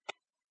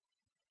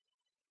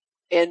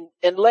and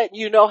letting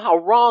you know how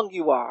wrong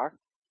you are.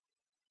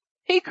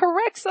 He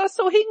corrects us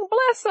so He can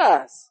bless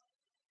us.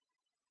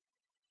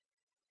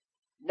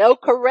 No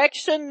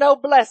correction, no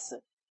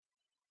blessing.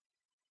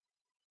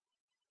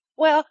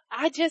 Well,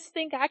 I just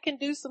think I can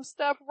do some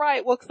stuff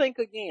right. Well, think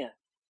again.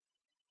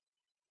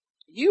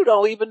 You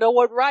don't even know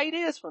what right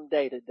is from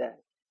day to day.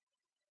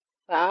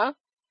 Huh?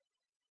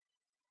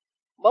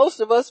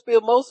 Most of us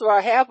spend most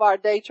of half our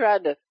day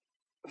trying to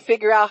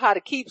figure out how to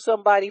keep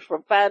somebody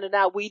from finding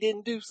out we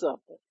didn't do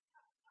something.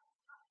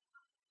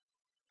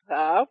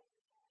 Huh?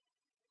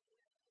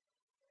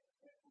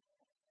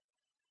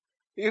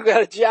 You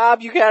got a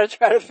job, you gotta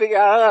try to figure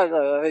out,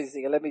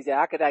 let me see,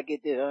 how can I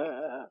get this?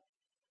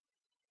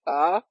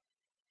 Huh?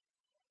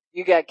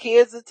 You got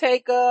kids to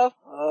take off?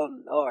 Oh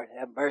Lord,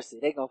 have mercy.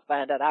 They gonna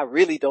find out I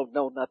really don't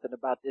know nothing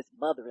about this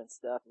mother and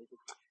stuff.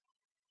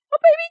 Oh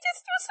baby,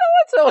 just do so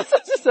and so,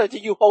 such and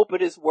such. You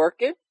hoping it's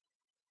working?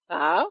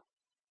 Huh?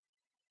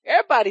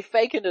 Everybody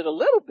faking it a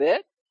little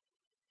bit.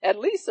 At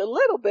least a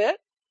little bit.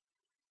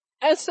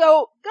 And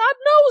so God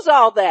knows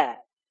all that.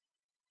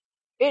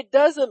 It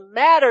doesn't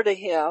matter to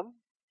Him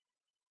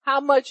how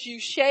much you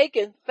shake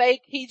and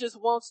fake. He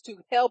just wants to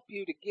help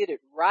you to get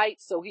it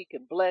right so He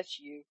can bless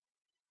you.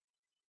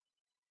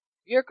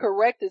 You're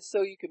corrected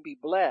so you can be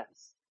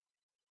blessed.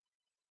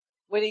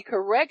 When He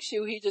corrects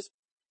you, He just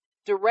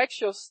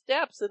directs your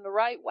steps in the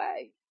right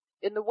way,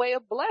 in the way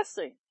of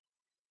blessing.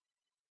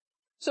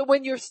 So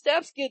when your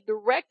steps get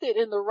directed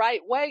in the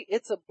right way,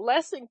 it's a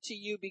blessing to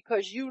you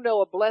because you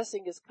know a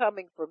blessing is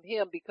coming from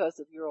Him because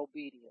of your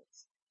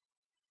obedience.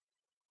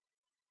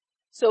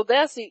 So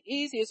that's the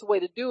easiest way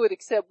to do it,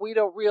 except we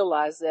don't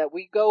realize that.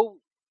 We go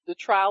the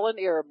trial and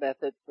error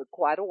method for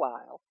quite a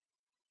while,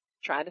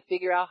 trying to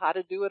figure out how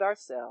to do it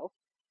ourselves,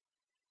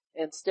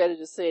 instead of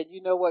just saying,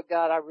 you know what,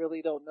 God, I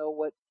really don't know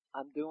what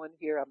I'm doing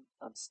here.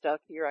 I'm stuck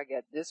here. I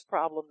got this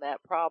problem,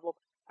 that problem.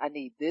 I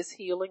need this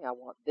healing. I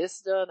want this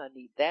done. I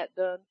need that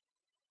done.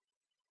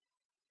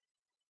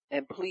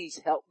 And please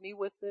help me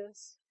with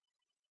this.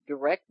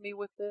 Direct me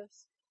with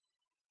this.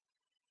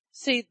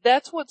 See,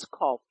 that's what's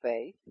called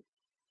faith.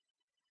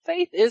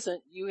 Faith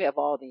isn't you have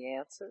all the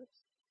answers.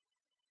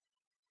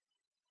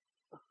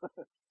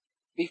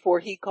 before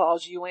he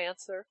calls you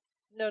answer?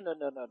 No.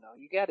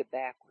 You got it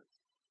backwards.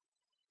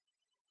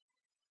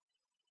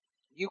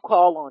 You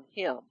call on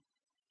him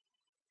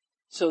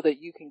so that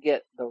you can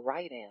get the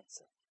right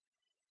answer.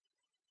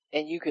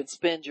 And you can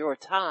spend your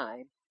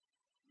time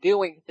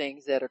doing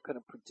things that are going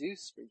to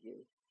produce for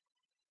you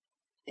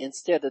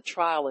instead of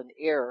trial and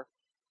error.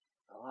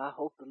 Oh, I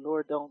hope the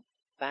Lord don't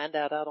find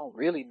out I don't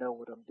really know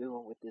what I'm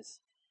doing with this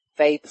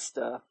faith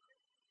stuff.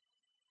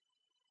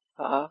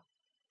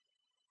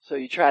 So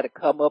you try to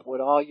come up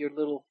with all your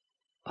little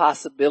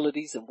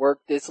possibilities and work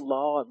this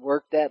law and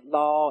work that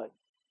law, and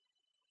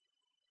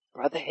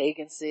Brother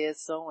Hagan said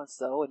so and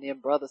so, and then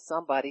Brother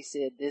somebody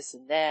said this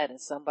and that, and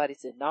somebody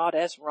said, no,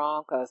 that's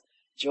wrong because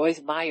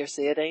Joyce Meyer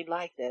said it ain't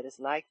like that, it's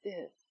like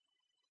this.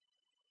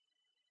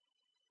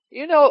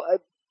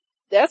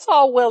 That's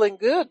all well and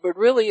good, but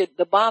really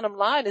the bottom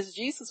line is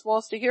Jesus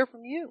wants to hear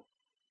from you.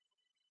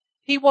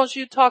 He wants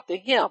you to talk to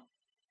him.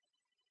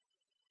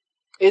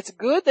 It's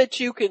good that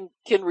you can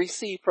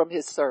receive from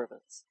his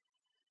servants.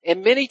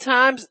 And many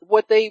times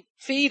what they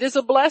feed is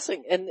a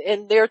blessing.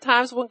 And there are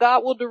times when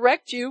God will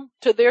direct you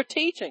to their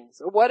teachings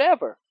or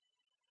whatever.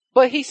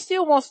 But he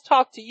still wants to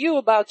talk to you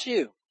about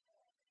you.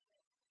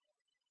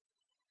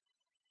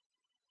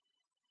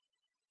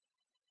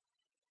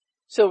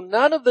 So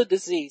none of the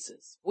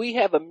diseases. We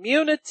have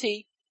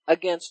immunity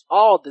against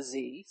all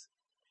disease.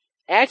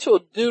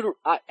 Actually,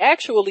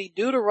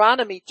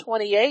 Deuteronomy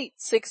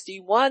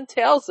 28:61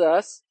 tells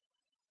us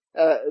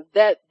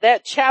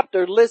that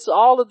chapter lists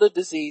all of the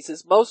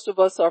diseases. Most of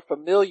us are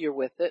familiar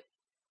with it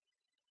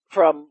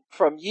from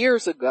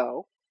years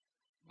ago.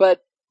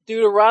 But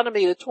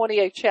Deuteronomy, the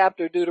 28th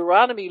chapter,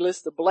 Deuteronomy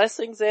lists the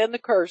blessings and the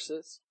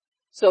curses.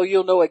 So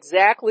you'll know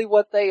exactly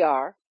what they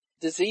are.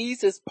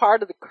 Disease is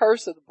part of the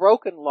curse of the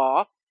broken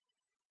law.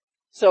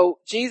 So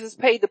Jesus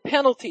paid the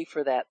penalty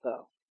for that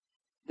though.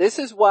 This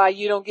is why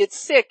you don't get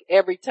sick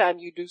every time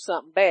you do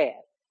something bad.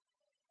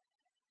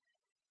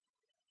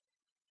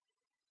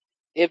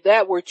 If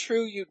that were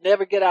true, you'd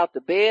never get out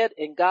to bed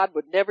and God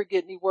would never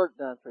get any work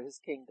done for his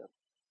kingdom.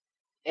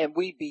 And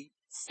we'd be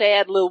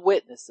sad little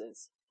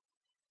witnesses.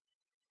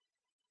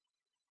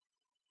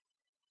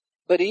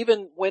 But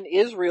even when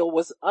Israel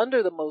was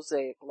under the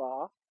Mosaic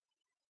law,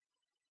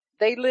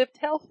 they lived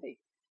healthy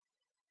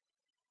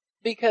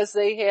because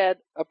they had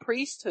a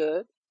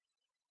priesthood.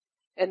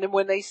 And then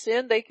when they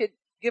sinned, they could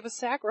give a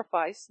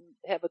sacrifice and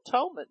have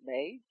atonement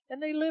made,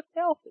 and they lived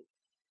healthy.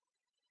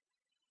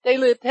 They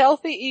lived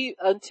healthy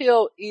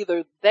until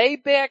either they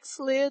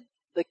backslid,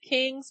 the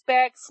kings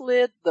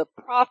backslid, the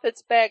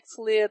prophets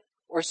backslid,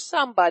 or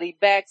somebody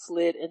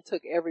backslid and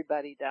took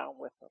everybody down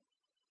with them.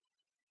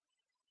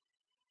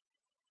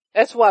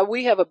 That's why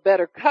we have a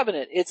better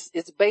covenant.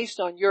 It's based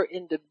on your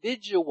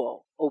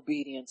individual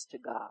obedience to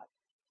God.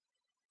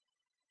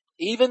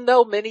 Even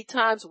though many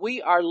times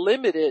we are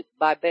limited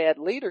by bad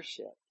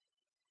leadership.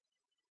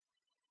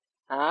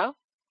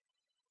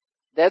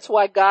 That's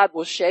why God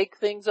will shake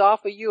things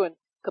off of you and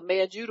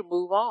command you to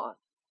move on.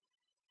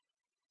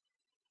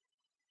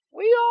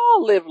 We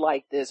all live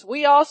like this.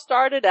 We all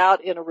started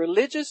out in a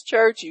religious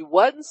church. You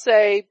wasn't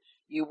saved.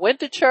 You went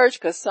to church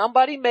because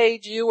somebody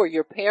made you or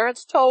your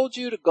parents told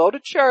you to go to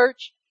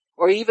church,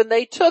 or even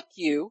they took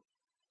you,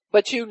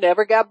 but you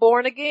never got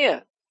born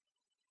again.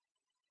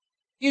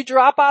 You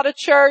drop out of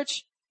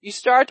church, you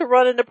start to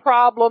run into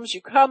problems,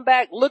 you come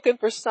back looking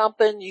for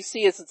something, you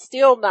see it's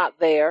still not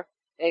there.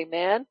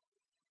 Amen.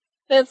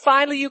 Then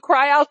finally you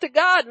cry out to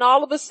God and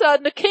all of a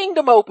sudden the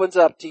kingdom opens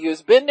up to you.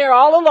 It's been there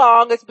all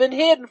along. It's been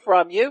hidden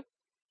from you.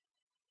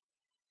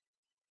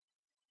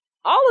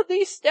 All of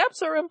these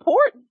steps are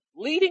important,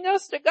 leading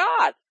us to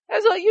God.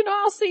 As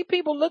I'll see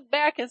people look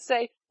back and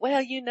say,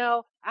 well,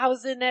 I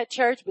was in that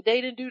church, but they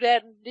didn't do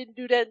that and didn't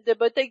do that.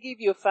 But they give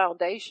you a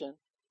foundation.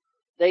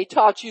 They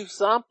taught you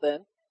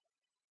something.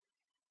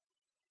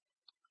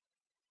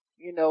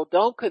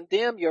 Don't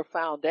condemn your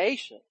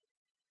foundation.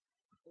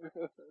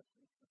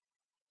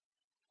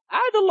 I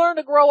had to learn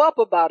to grow up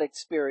about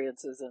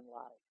experiences in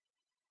life.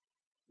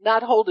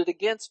 Not hold it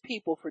against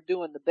people for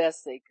doing the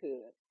best they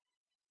could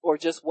or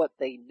just what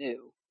they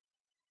knew.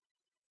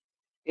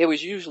 It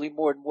was usually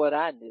more than what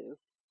I knew.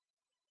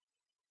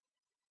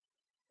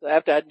 So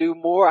after I knew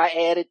more, I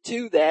added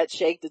to that,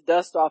 shake the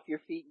dust off your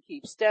feet and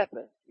keep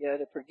stepping.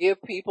 To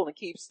forgive people and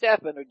keep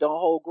stepping, or don't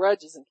hold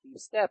grudges and keep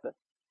stepping.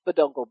 But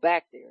don't go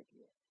back there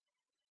again.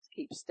 Just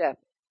keep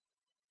stepping.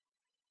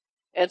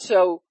 And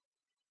so,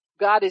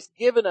 God has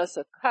given us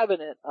a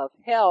covenant of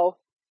health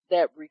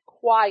that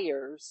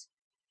requires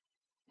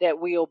that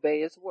we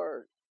obey his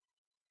word.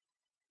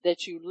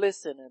 That you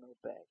listen and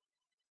obey.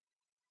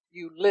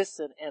 You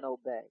listen and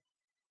obey.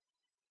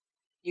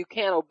 You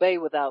can't obey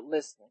without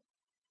listening.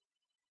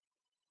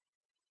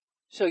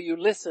 So you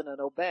listen and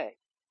obey.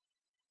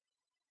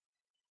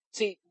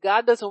 See,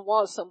 God doesn't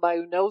want somebody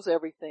who knows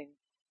everything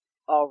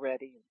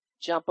already and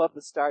jump up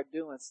and start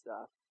doing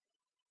stuff.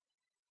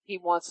 He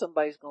wants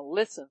somebody who's going to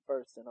listen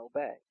first and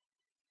obey.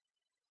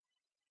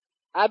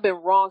 I've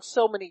been wrong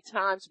so many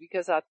times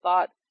because I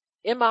thought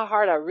in my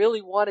heart I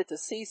really wanted to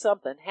see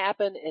something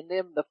happen, and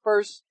then the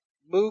first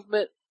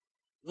movement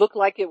looked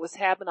like it was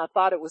happening. I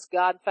thought it was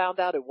God and found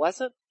out it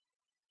wasn't.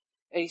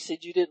 And he said,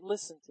 you didn't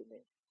listen to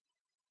me.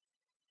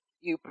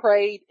 You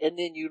prayed and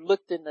then you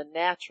looked in the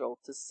natural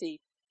to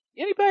see.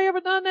 Anybody ever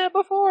done that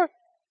before?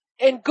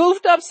 And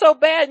goofed up so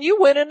bad and you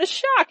went into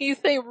shock. You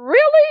think,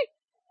 really?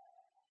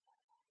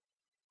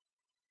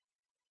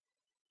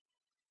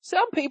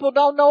 Some people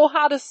don't know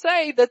how to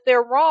say that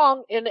they're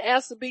wrong and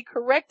ask to be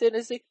corrected.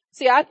 And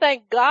see, I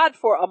thank God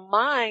for a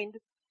mind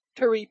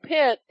to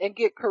repent and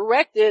get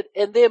corrected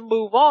and then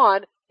move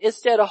on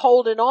instead of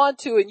holding on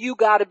to and you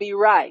gotta be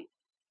right.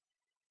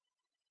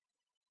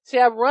 See,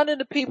 I've run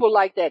into people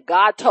like that.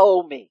 God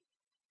told me.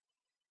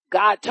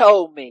 God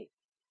told me.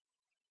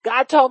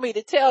 God told me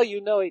to tell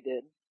you. No, he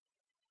didn't.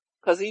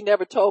 Cause he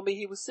never told me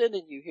he was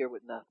sending you here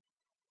with nothing.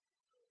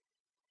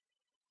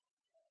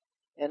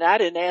 And I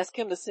didn't ask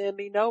him to send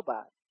me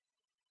nobody.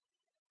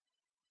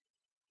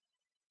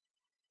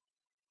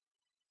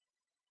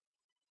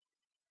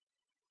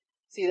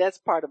 See, that's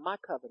part of my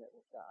covenant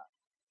with God.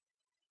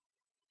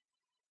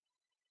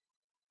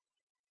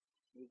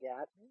 You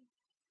got me?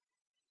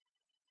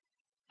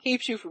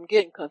 Keeps you from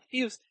getting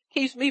confused.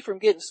 Keeps me from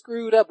getting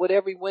screwed up with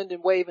every wind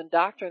and wave and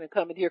doctrine and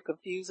coming here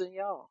confusing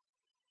y'all.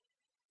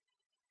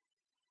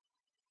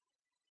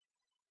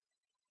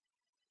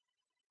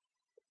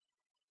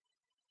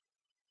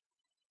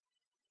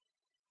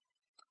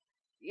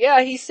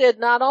 Yeah, he said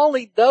not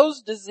only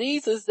those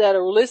diseases that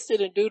are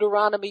listed in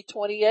Deuteronomy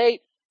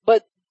 28,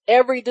 but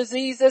every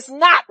disease that's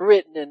not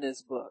written in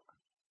this book.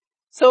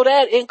 So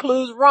that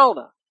includes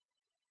Rona.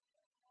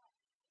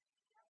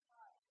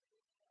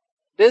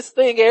 This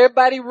thing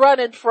everybody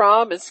running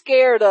from and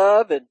scared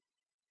of and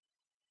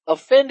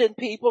offending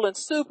people in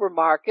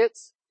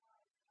supermarkets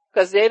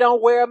because they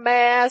don't wear a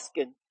mask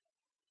and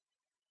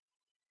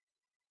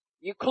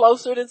you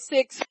closer than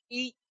 6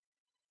 feet.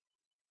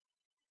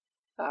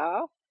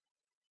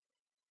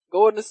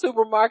 Go in the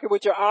supermarket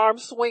with your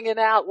arms swinging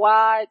out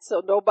wide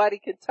so nobody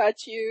can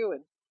touch you.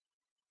 And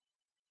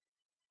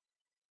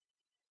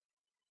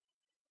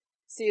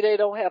see, they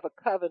don't have a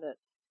covenant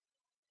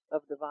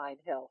of divine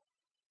health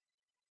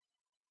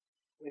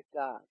with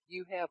God.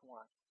 You have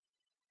one.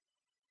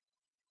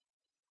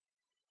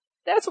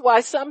 That's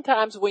why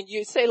sometimes when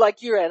you say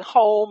like you're at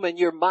home and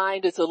your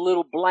mind is a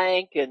little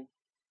blank and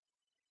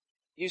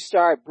you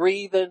start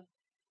breathing,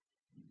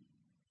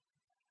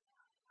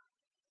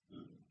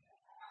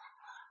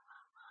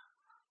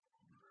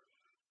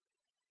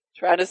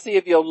 trying to see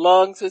if your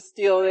lungs are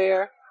still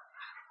there.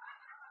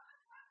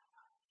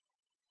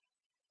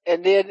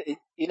 And then,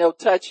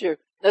 touch your,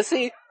 now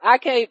see, I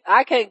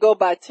can't go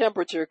by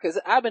temperature because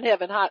I've been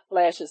having hot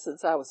flashes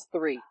since I was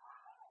 3.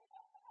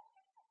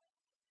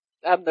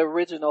 I'm the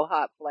original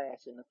hot flash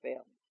in the family.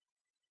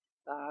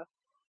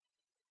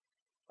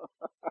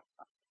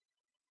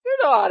 You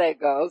know how that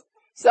goes.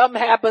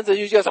 Something happens and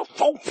you just,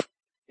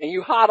 and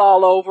you hot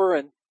all over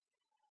and,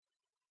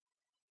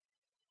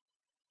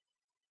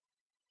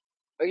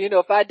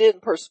 if I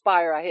didn't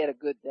perspire, I had a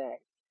good day.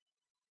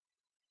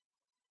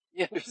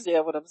 You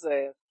understand what I'm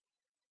saying?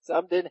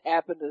 Something didn't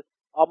happen to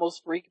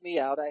almost freak me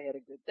out. I had a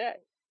good day.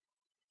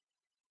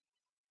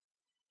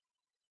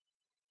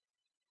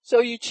 So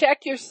you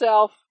check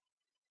yourself,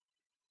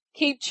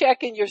 keep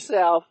checking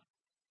yourself.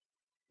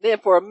 Then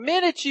for a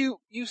minute you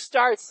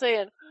start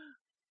saying,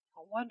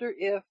 I wonder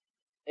if,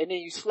 and then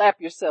you slap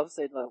yourself and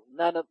say, no,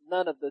 none of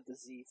the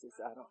diseases,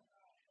 I don't.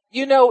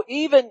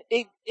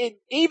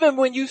 Even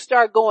when you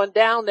start going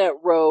down that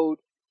road,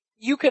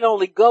 you can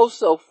only go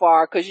so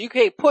far because you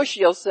can't push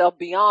yourself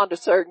beyond a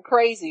certain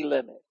crazy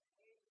limit.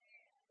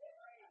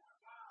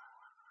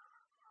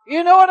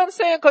 You know what I'm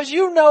saying? Because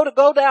to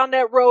go down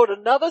that road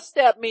another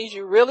step means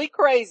you're really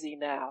crazy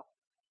now.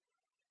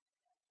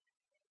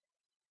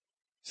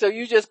 So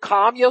you just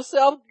calm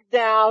yourself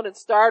down and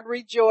start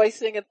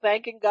rejoicing and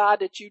thanking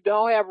God that you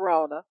don't have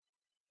Rona.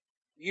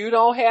 You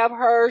don't have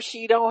her,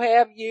 she don't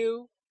have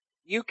you.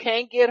 You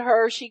can't get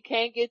her, she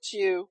can't get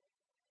you.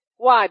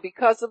 Why?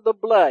 Because of the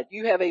blood.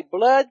 You have a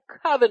blood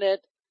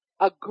covenant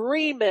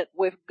agreement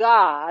with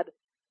God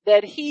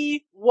that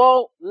he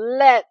won't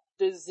let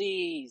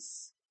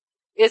disease.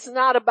 It's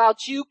not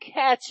about you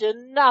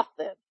catching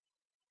nothing.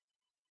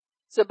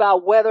 It's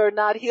about whether or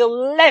not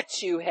he'll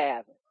let you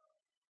have it.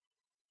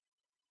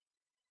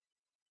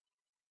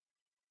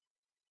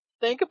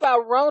 Think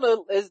about Rona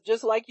as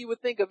just like you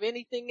would think of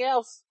anything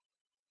else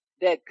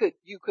that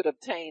you could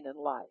obtain in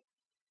life.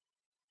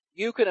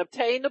 You can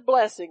obtain the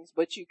blessings,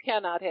 but you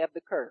cannot have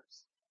the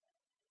curse.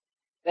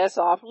 That's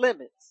off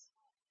limits.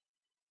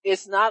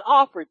 It's not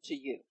offered to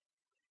you.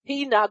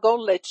 He's not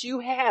gonna let you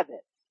have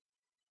it.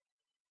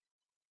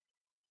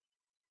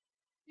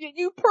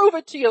 You prove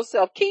it to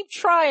yourself. Keep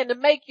trying to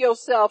make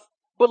yourself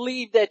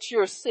believe that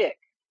you're sick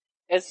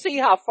and see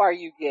how far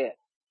you get.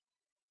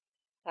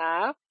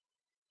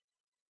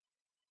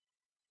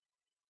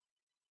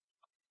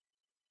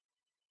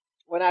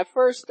 When I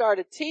first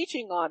started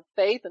teaching on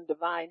faith and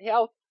divine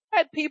health, I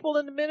had people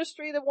in the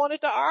ministry that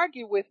wanted to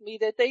argue with me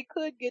that they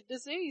could get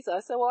disease. I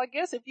said, well, I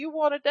guess if you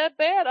want it that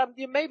bad,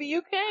 maybe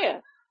you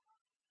can.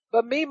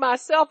 But me,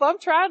 myself, I'm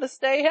trying to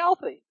stay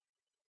healthy.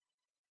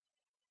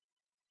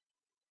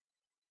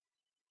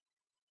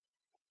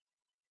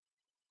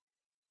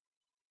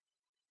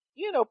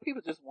 You know,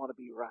 people just want to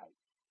be right.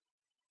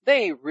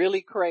 They ain't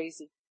really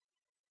crazy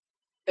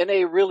and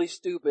they really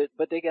stupid,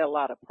 but they got a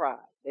lot of pride.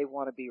 They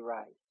want to be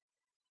right.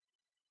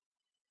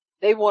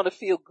 They want to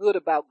feel good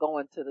about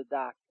going to the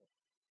doctor.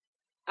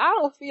 I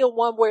don't feel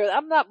one way.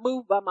 I'm not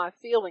moved by my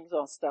feelings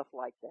on stuff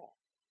like that.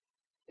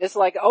 It's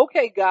like,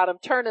 okay, God, I'm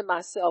turning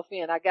myself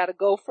in. I got to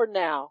go for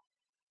now.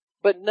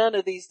 But none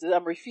of these,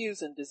 I'm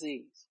refusing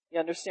disease. You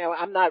understand?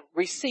 I'm not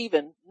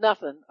receiving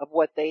nothing of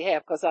what they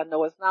have because I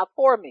know it's not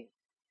for me.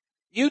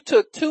 You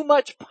took too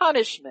much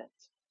punishment,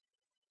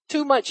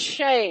 too much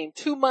shame,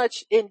 too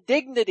much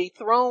indignity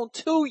thrown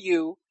to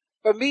you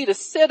for me to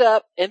sit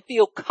up and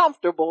feel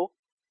comfortable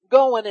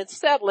going and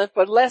settling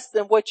for less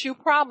than what you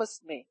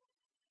promised me.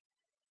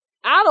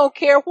 I don't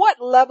care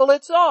what level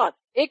it's on.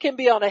 It can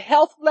be on a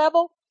health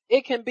level.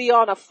 It can be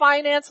on a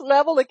finance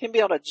level. It can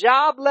be on a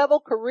job level,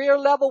 career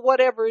level,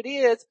 whatever it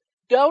is.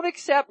 Don't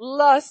accept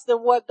less than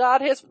what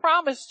God has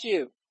promised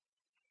you.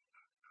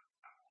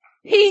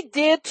 He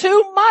did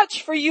too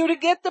much for you to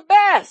get the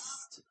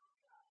best.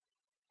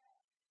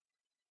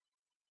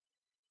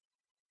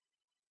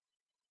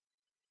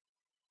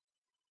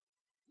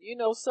 You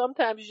know,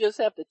 sometimes you just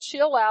have to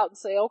chill out and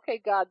say, okay,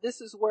 God,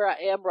 this is where I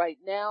am right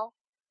now,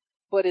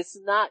 but it's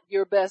not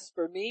your best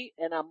for me,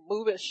 and I'm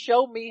moving.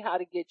 Show me how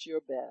to get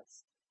your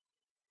best.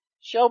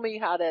 Show me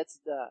how that's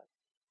done.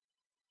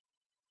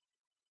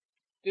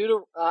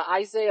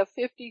 Isaiah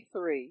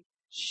 53.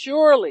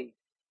 Surely,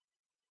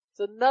 it's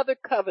another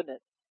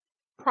covenant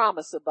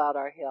promise about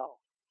our health.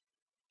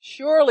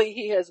 Surely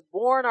he has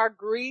borne our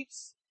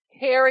griefs,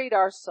 carried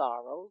our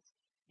sorrows.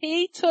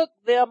 He took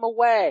them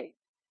away.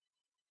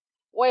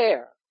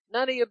 Where?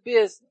 None of your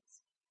business.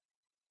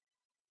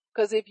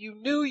 Because if you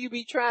knew, you'd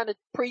be trying to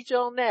preach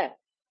on that.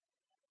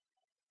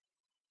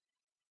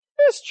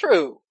 It's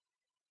true.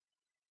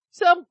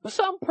 Some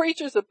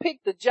preachers have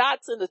picked the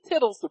jots and the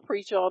tittles to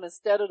preach on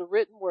instead of the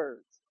written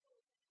words.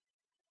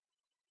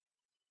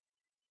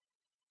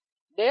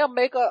 They'll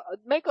make a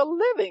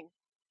living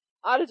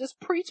out of just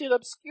preaching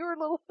obscure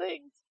little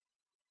things.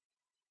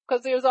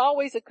 Because there's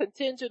always a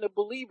contingent of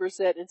believers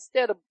that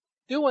instead of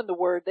doing the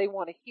word, they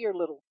want to hear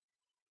little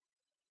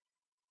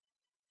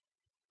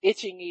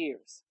itching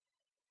ears.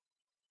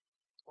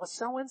 Well,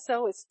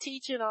 so-and-so is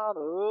teaching on,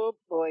 oh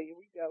boy, here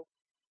we go.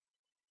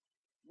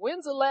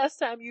 When's the last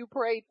time you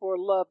prayed for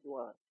a loved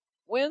one?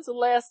 When's the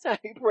last time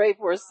you prayed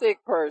for a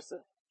sick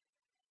person?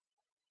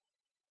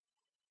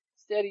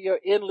 Instead of your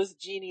endless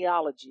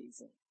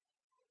genealogies.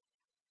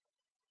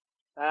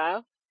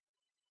 Huh?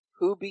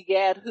 Who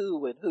begat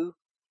who and who?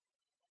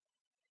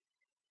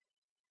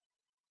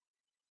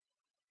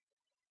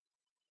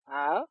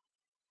 Huh?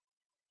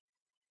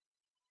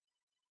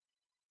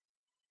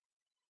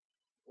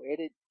 Where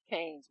did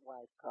Cain's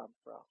wife come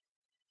from?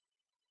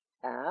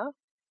 Huh?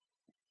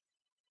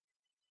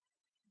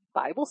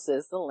 Bible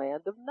says the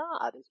land of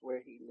Nod is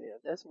where he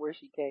lived. That's where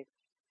she came.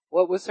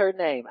 What was her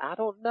name? I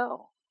don't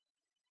know.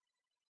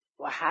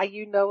 Well, how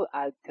you know?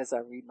 Because I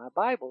read my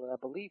Bible and I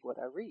believe what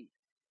I read.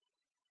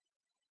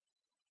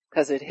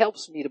 Because it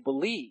helps me to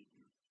believe.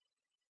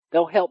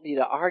 Don't help me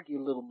to argue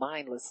little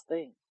mindless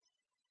things.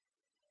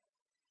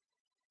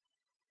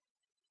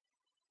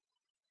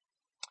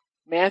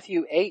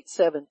 Matthew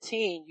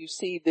 8:17, you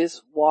see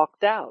this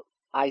walked out.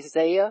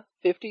 Isaiah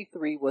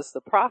 53 was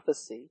the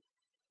prophecy.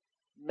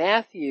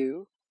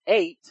 Matthew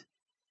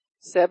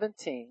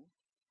 8:17.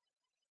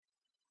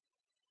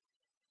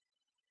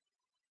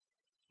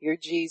 Here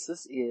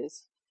Jesus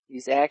is.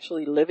 He's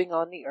actually living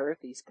on the earth.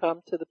 He's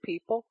come to the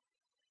people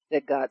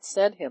that God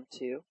sent him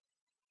to.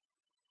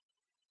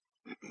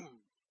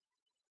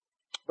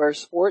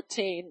 Verse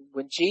 14,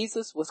 when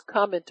Jesus was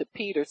coming to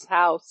Peter's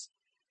house,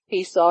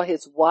 he saw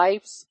his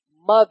wife's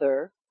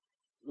mother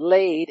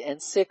laid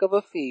and sick of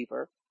a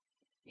fever.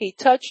 He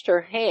touched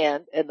her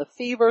hand and the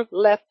fever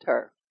left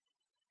her.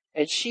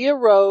 And she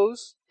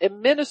arose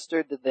and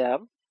ministered to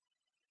them.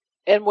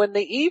 And when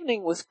the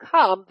evening was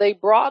come, they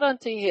brought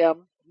unto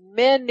him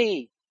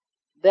many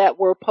that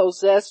were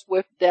possessed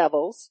with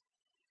devils.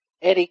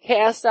 And he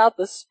cast out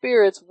the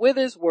spirits with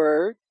his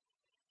word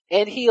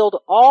and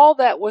healed all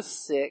that was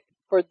sick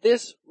for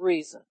this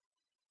reason.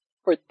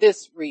 For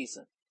this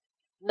reason.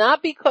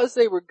 Not because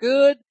they were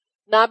good,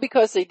 not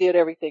because they did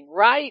everything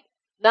right,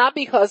 not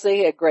because they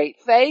had great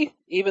faith,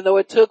 even though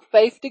it took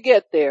faith to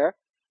get there,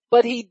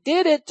 but he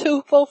did it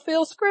to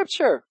fulfill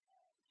scripture.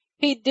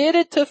 He did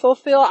it to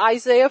fulfill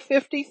Isaiah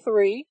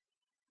 53,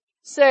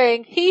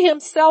 saying he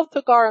himself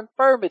took our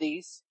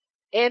infirmities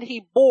and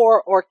he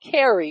bore or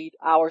carried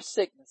our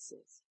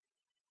sicknesses.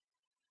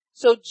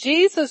 So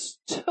Jesus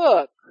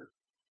took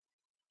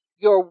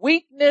your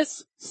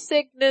weakness,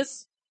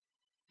 sickness,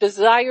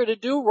 desire to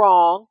do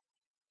wrong,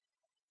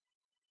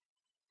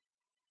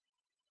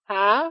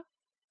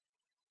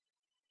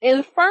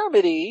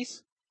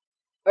 infirmities.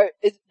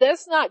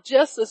 That's not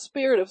just a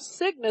spirit of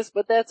sickness,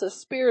 but that's a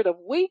spirit of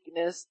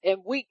weakness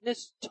and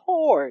weakness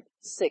toward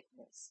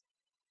sickness.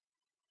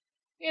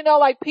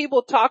 Like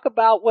people talk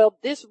about, well,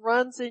 this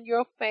runs in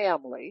your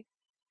family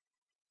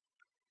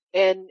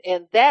and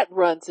that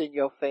runs in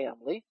your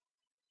family.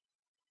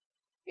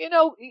 You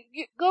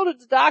go to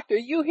the doctor,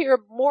 you hear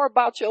more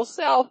about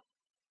yourself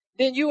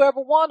than you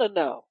ever want to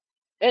know.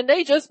 And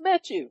they just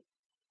met you.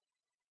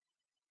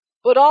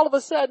 But all of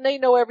a sudden they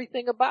know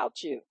everything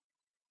about you.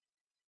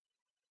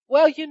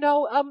 Well,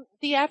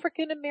 the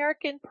African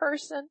American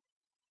person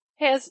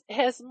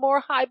has more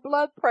high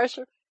blood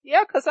pressure.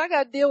 Yeah, 'cause I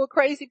got to deal with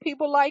crazy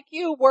people like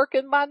you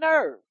working my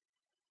nerve.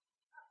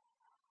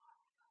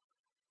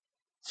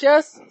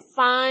 Just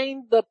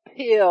find the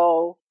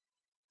pill,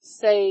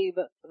 save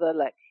the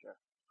lecture.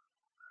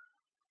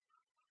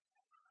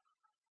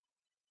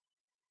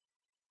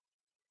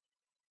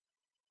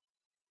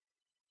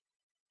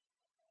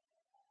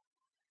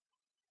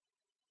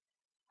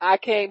 I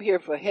came here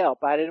for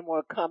help. I didn't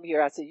want to come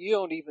here. I said, you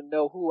don't even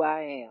know who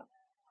I am.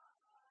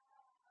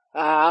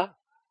 Uh-huh.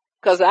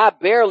 'Cause I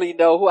barely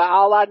know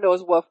all I know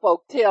is what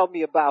folk tell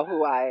me about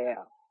who I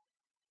am.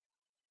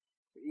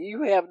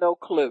 You have no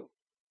clue.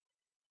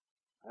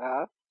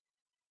 Uh-huh.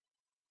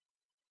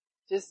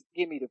 Just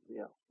give me the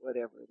pill,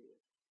 whatever it is.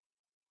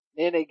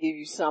 Then they give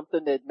you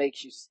something that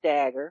makes you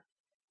stagger.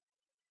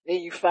 Then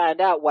you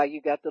find out why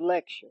you got the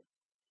lecture.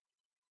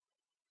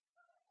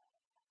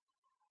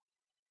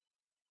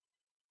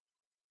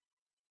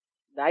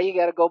 Now you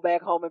got to go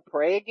back home and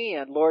pray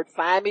again. Lord,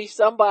 find me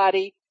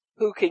somebody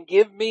who can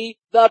give me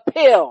the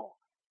pill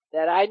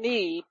that I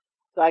need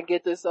so I can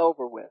get this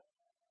over with.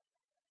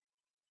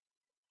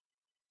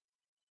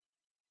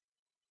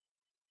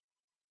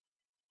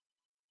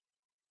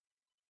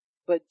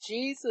 But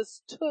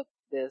Jesus took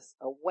this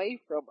away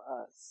from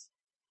us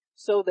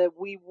so that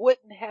we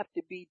wouldn't have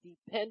to be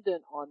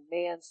dependent on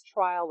man's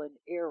trial and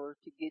error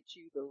to get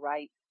you the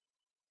right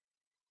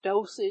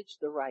dosage,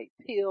 the right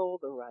pill,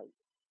 the right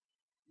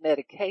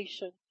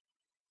medication.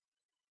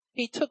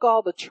 He took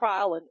all the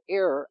trial and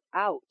error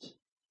out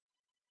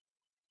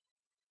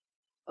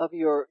of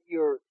your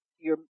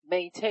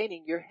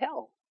maintaining your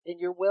health and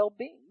your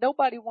well-being.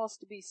 Nobody wants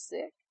to be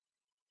sick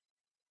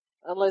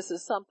unless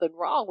there's something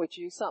wrong with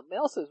you. Something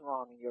else is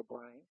wrong in your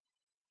brain.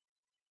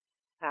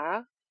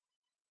 Huh?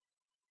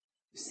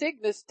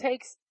 Sickness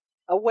takes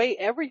away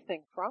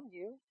everything from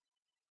you.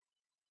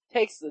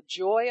 Takes the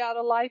joy out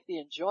of life, the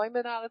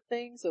enjoyment out of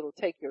things. It'll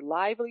take your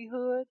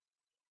livelihood.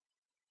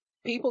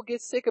 People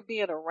get sick of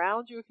being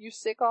around you if you're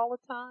sick all the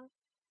time.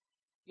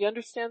 You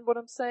understand what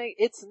I'm saying?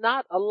 It's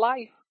not a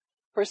life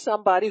for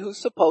somebody who's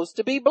supposed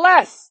to be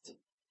blessed.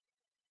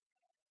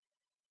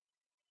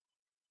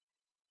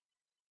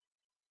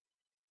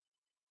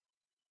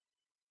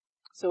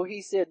 So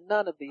he said,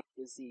 none of these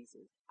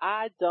diseases.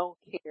 I don't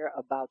care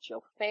about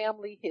your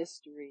family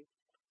history.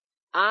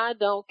 I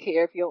don't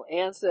care if your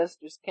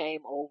ancestors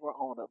came over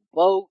on a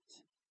boat.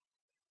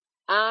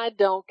 I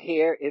don't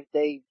care if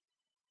they,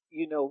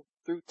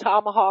 threw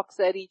tomahawks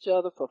at each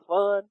other for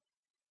fun.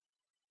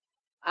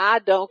 I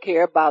don't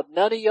care about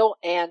none of your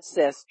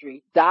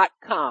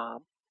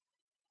ancestry.com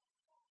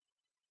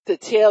to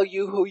tell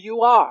you who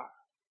you are.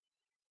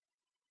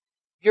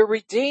 You're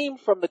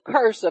redeemed from the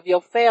curse of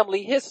your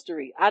family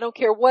history. I don't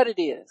care what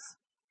it is.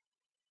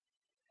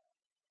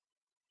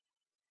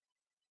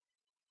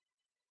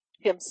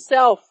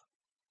 Himself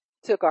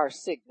took our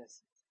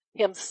sickness.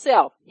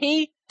 Himself.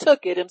 He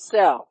took it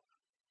himself.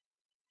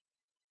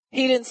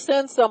 He didn't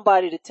send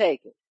somebody to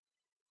take it.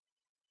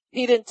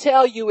 He didn't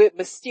tell you it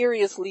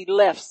mysteriously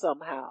left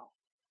somehow.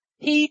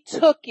 He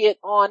took it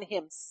on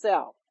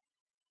himself.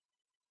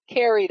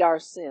 Carried our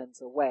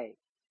sins away.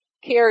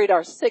 Carried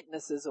our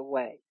sicknesses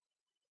away.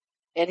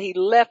 And he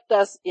left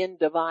us in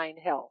divine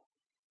health.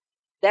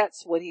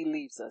 That's what he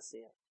leaves us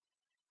in.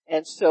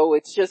 And so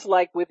it's just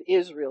like with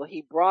Israel.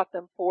 He brought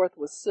them forth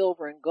with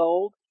silver and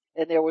gold,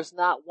 and there was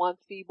not one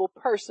feeble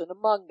person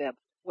among them.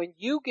 When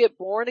you get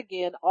born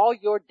again, all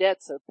your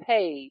debts are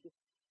paid,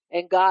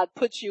 and God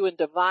puts you in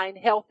divine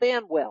health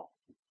and wealth.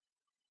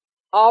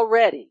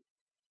 Already.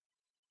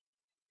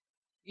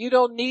 You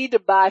don't need to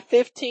buy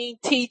 15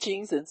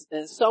 teachings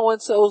and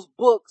so-and-so's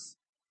books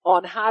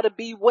on how to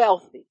be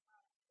wealthy.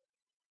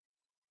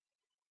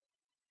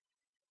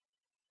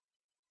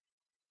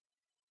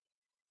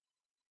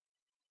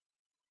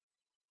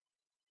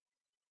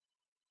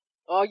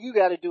 All you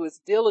got to do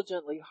is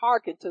diligently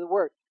hearken to the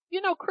word.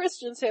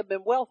 Christians have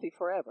been wealthy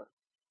forever.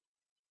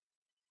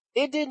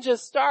 It didn't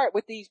just start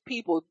with these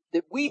people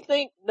that we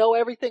think know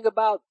everything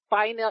about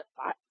finances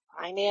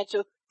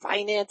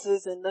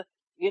and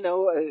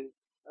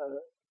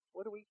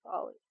what do we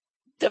call it?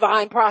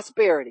 Divine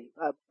prosperity,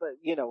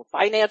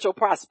 financial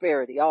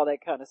prosperity, all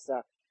that kind of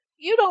stuff.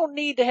 You don't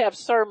need to have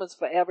sermons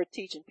forever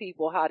teaching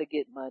people how to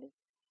get money.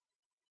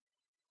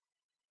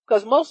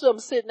 Because most of them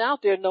sitting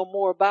out there know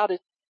more about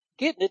it,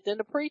 getting it than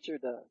the preacher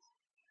does.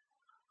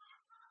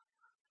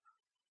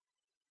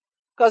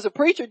 Because the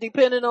preacher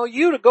depending on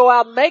you to go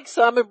out and make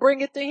some and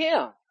bring it to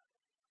him.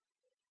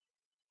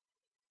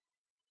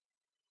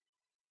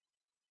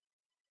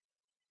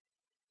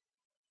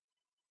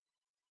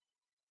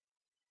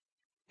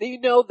 Do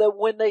you know that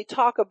when they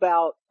talk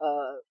about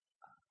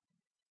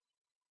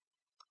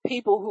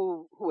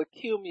people who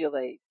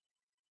accumulate,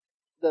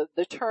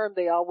 the term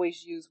they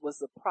always used was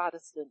the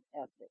Protestant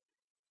ethic.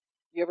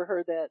 You ever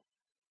heard that?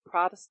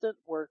 Protestant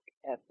work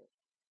ethic.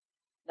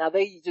 Now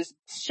they just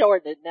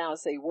shorten it now and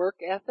say work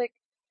ethic,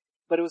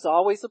 but it was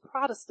always a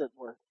Protestant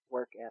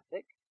work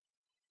ethic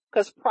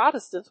because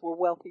Protestants were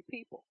wealthy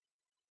people.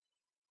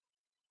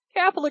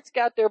 Catholics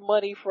got their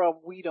money from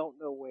we don't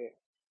know where.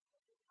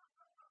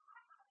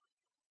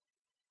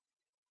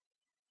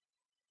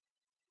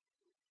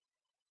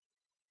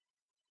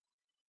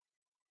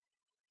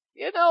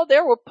 You know,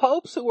 there were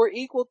popes who were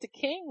equal to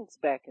kings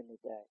back in the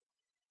day.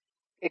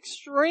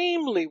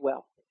 Extremely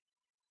wealthy.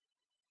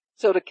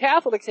 So the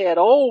Catholics had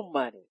old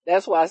money.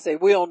 That's why I say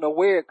we don't know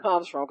where it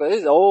comes from because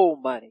it's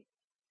old money.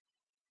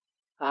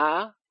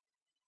 Huh?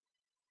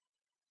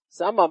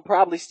 Some of them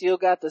probably still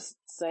got the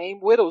same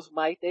widow's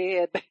mite they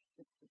had.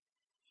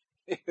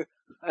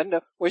 I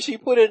know when she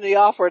put in the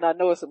offering, I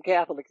know some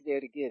Catholics there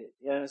to get it.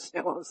 You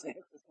understand what I'm saying?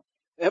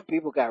 Them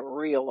people got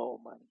real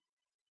old money.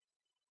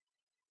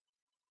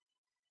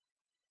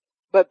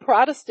 But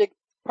Protestant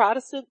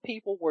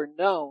people were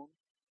known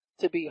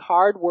to be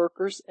hard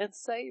workers and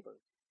savers.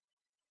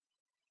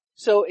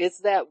 So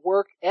it's that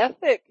work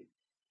ethic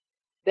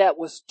that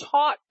was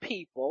taught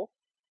people,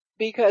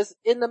 because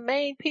in the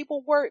main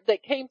people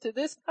that came to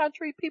this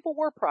country, people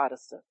were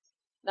Protestants.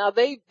 Now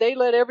they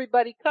let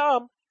everybody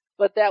come,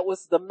 but that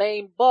was the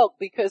main bulk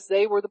because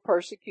they were the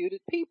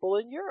persecuted people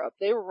in Europe.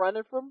 They were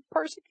running from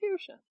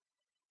persecution.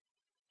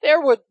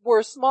 There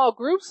were small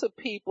groups of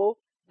people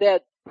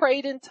that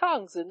prayed in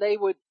tongues and they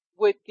would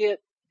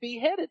get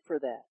beheaded for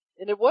that.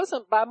 And it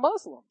wasn't by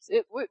Muslims.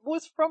 It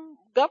was from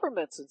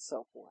governments and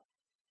so forth.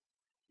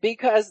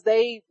 Because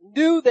they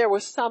knew there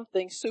was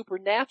something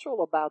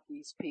supernatural about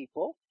these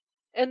people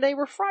and they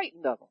were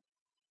frightened of them.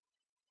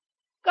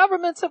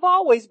 Governments have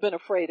always been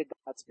afraid of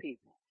God's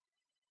people.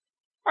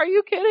 Are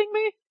you kidding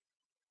me?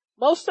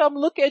 Most of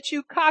them look at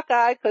you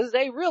cockeyed because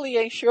they really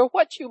ain't sure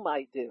what you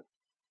might do.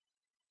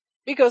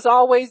 Because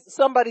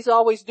somebody's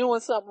always doing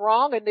something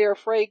wrong and they're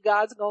afraid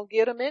God's going to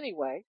get them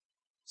anyway.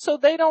 So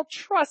they don't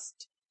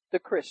trust the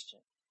Christian.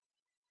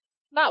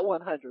 Not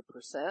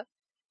 100%.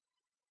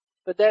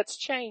 But that's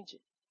changing.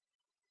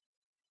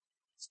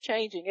 It's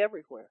changing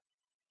everywhere.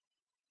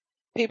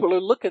 People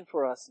are looking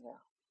for us now.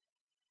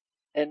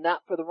 And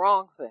not for the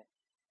wrong thing.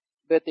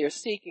 But they're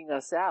seeking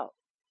us out.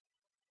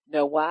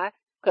 Know why?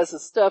 Because the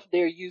stuff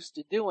they're used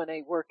to doing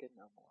ain't working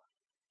no more.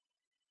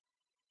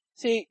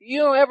 See, you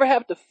don't ever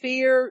have to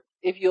fear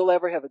if you'll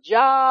ever have a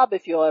job,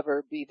 if you'll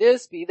ever be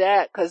this, be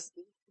that, because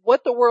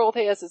what the world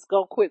has is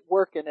going to quit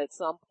working at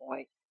some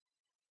point,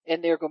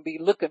 and they're going to be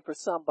looking for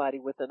somebody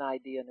with an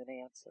idea and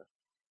an answer.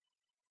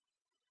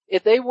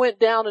 If they went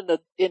down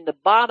in the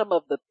bottom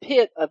of the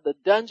pit of the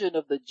dungeon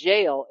of the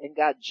jail and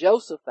got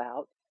Joseph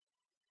out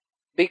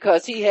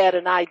because he had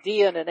an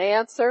idea and an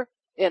answer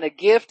and a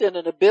gift and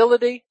an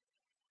ability,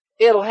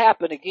 it'll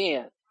happen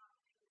again.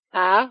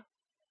 Huh?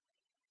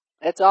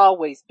 That's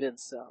always been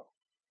so.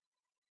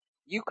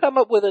 You come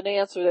up with an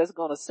answer that's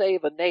going to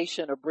save a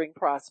nation or bring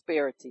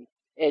prosperity,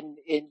 and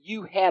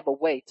you have a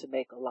way to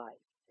make a life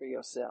for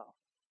yourself.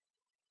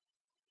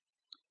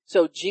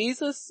 So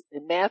Jesus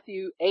in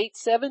Matthew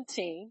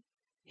 8:17,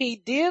 he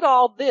did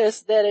all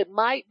this that it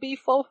might be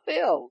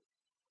fulfilled.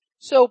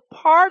 So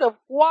part of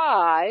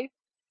why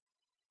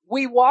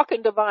we walk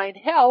in divine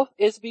health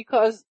is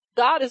because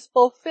God is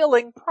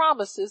fulfilling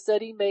promises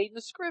that he made in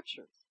the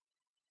scriptures.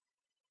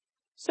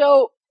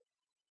 So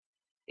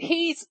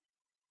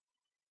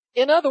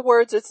in other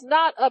words, it's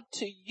not up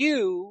to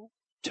you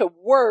to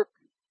work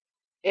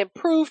and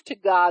prove to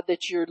God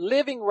that you're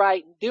living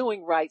right and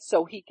doing right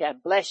so he can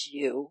bless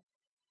you.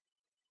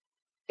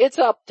 It's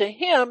up to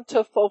him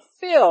to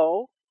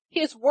fulfill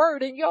his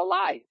word in your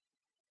life.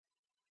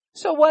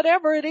 So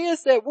whatever it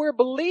is that we're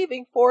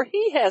believing for,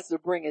 he has to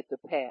bring it to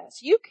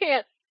pass. Your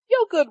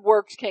good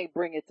works can't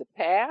bring it to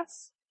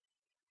pass.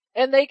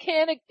 And they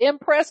can't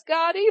impress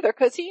God either,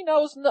 because he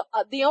knows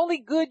the only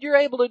good you're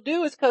able to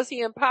do is because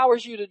he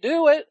empowers you to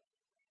do it.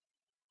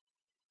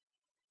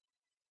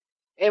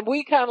 And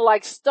we kind of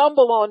like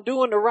stumble on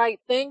doing the right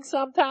thing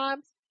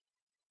sometimes.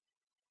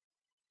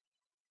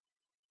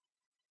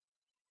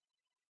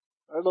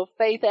 Or little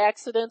faith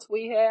accidents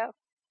we have.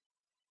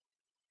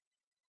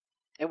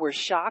 And we're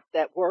shocked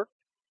that worked.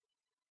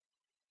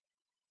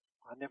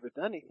 I've never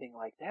done anything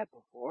like that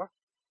before.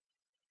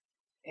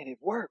 And it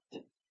worked.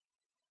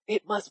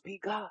 It must be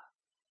God.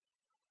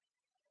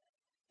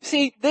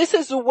 See, this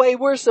is the way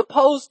we're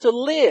supposed to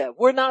live.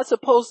 We're not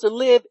supposed to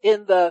live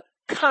in the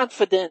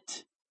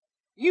confident,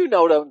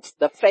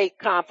 the fake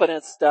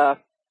confident stuff.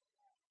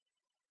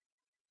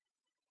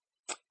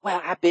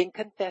 Well, I've been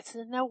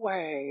confessing the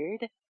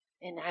word,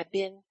 and I've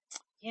been,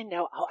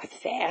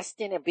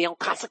 fasting and be on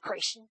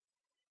consecration.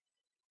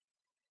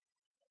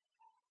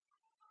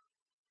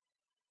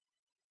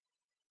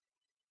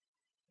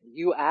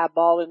 You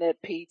eyeballing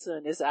that pizza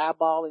and it's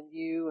eyeballing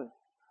you,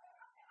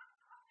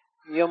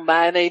 and your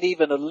mind ain't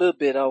even a little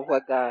bit on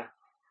what God.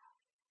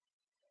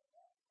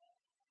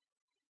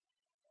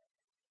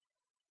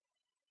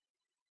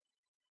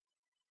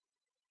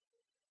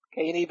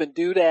 Can't even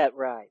do that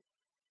right.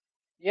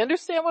 You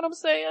understand what I'm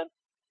saying?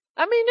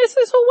 I mean, this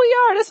is who we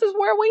are. This is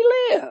where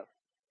we live.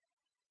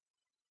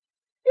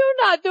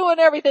 You're not doing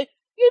everything.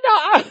 You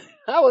know,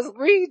 I was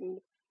reading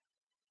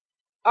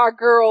our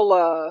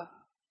girl,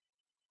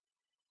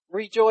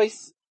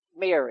 Rejoice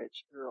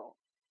Marriage girl.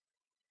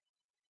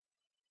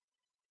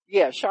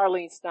 Yeah,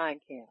 Charlene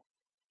Steinkamp.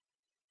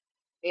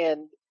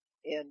 And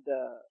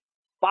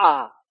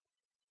Bob.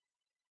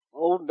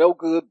 Oh, no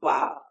good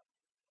Bob.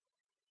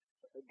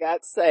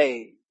 Got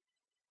saved.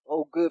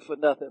 Oh, good for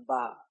nothing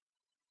Bob.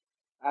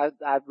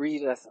 I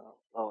read that, oh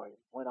Lord,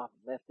 went off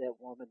and left that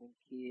woman and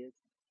kids.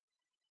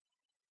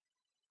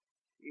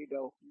 You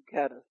know, you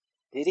kinda,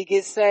 did he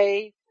get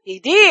saved? He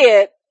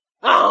did.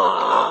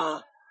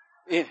 Ah!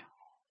 Yeah.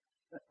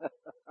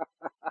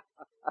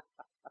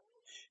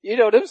 You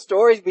know, them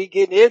stories be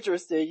getting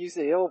interesting. You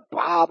say, oh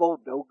Bob, oh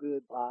no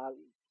good Bob.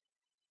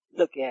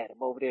 Look at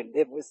him over there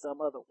living with some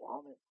other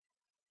woman.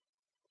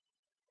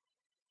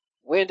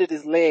 When did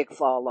his leg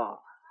fall off?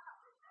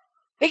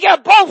 He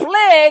got both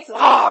legs.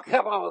 Oh,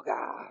 come on,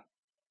 God.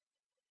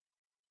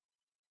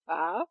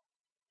 Huh?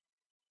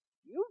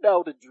 You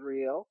know the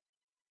drill.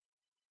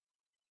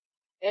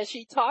 And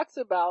she talks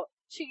about,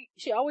 she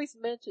always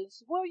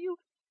mentions, well,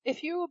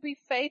 if you will be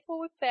faithful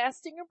with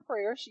fasting and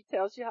prayer, she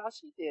tells you how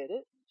she did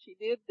it. She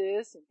did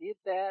this and did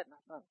that. And I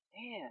thought,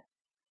 man,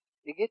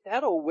 to get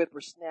that old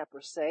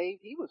whippersnapper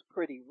saved, he was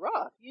pretty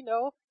rough, you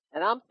know.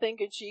 And I'm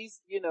thinking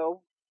she's, you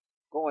know,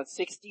 going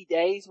 60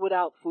 days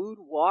without food,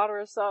 water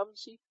or something.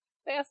 She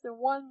fasting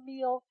one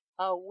meal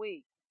a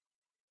week.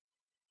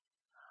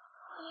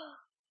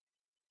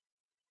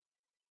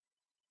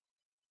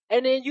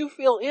 And then you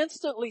feel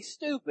instantly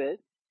stupid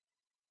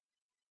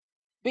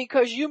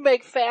because you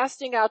make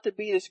fasting out to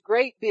be this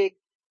great big,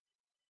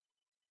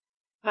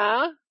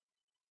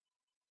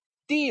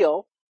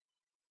 deal.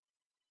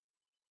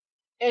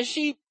 And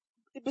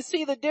but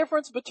see the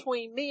difference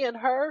between me and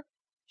her?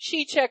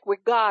 She checked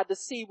with God to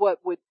see what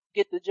would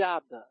get the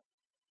job done.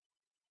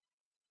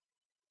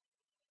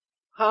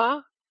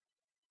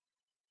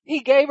 He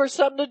gave her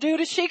something to do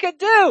that she could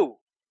do.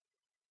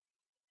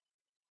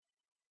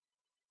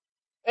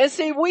 And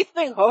see, we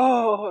think,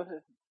 oh,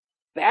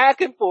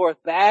 back and forth.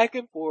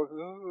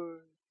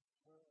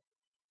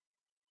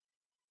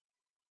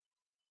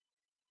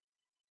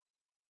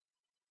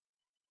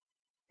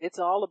 It's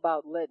all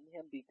about letting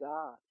him be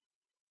God.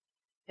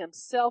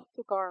 Himself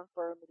took our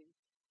infirmities.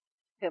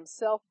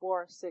 Himself bore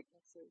our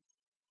sicknesses.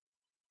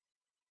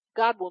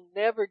 God will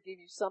never give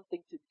you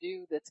something to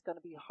do that's going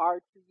to be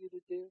hard for you to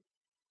do.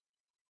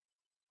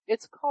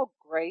 It's called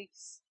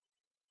grace.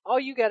 All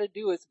you got to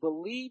do is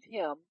believe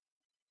him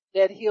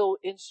that he'll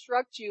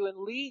instruct you and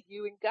lead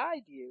you and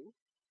guide you.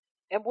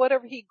 And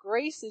whatever he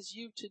graces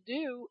you to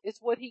do is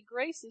what he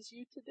graces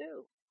you to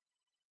do.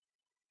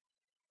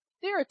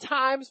 There are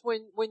times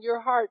when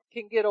your heart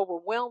can get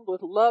overwhelmed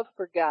with love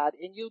for God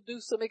and you'll do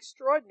some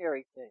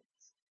extraordinary things.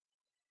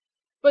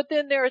 But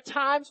then there are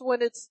times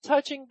when it's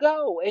touch and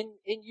go and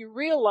you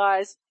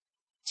realize,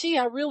 gee,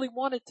 I really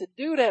wanted to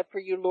do that for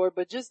you, Lord,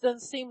 but just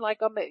doesn't seem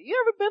like you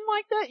ever been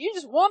like that? You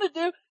just want to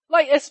do,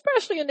 like,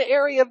 especially in the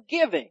area of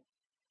giving.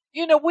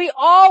 You know, we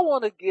all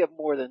want to give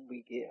more than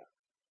we give.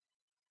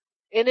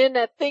 And then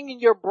that thing in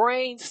your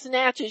brain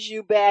snatches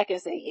you back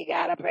and say, you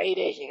gotta pay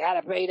this, you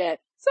gotta pay that.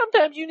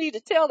 Sometimes you need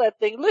to tell that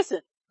thing, listen,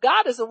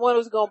 God is the one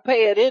who's gonna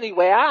pay it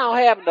anyway. I don't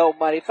have no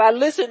money. If I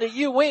listen to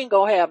you, we ain't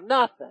gonna have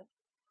nothing.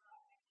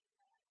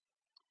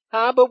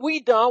 But we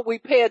don't. We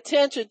pay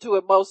attention to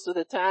it most of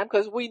the time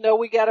because we know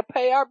we gotta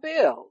pay our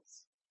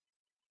bills.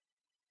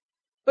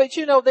 But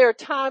you know, there are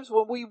times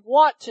when we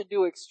want to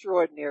do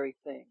extraordinary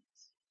things.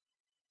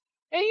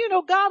 And you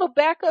know, God will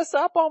back us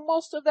up on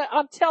most of that.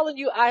 I'm telling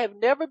you, I have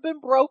never been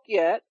broke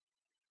yet.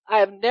 I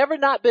have never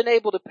not been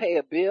able to pay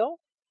a bill.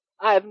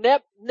 I have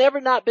never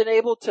not been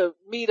able to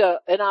meet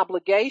an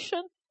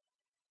obligation.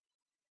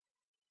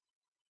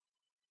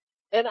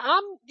 And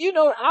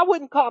I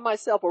wouldn't call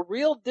myself a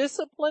real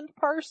disciplined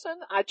person.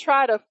 I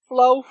try to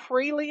flow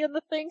freely in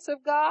the things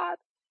of God.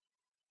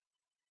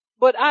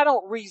 But I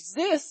don't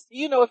resist,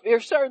 if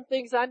there's certain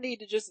things I need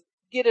to just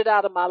get it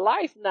out of my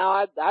life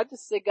now, I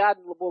just say, God,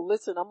 well,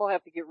 listen, I'm going to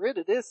have to get rid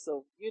of this.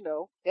 So,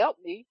 help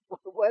me,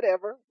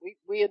 whatever.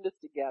 We in this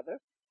together.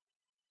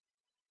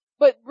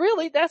 But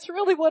really, that's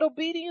really what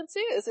obedience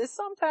is.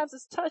 Sometimes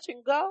it's touch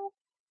and go.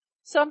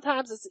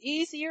 Sometimes it's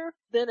easier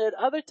than at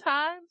other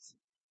times.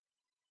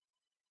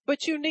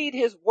 But you need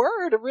his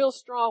word, a real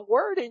strong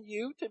word in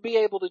you to be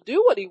able to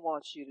do what he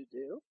wants you to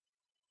do.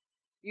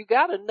 You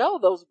got to know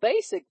those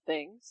basic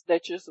things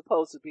that you're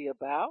supposed to be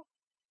about.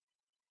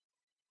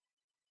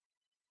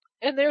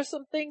 And there's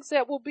some things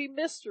that will be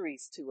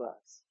mysteries to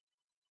us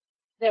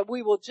that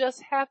we will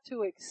just have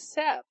to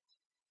accept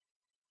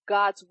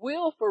God's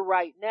will for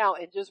right now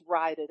and just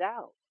ride it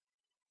out.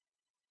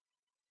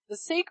 The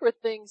secret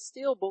things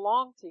still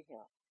belong to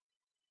him.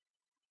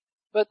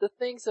 But the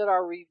things that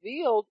are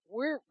revealed,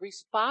 we're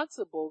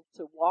responsible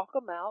to walk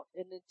them out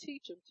and then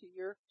teach them to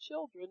your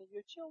children and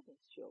your children's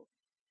children.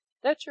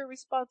 That's your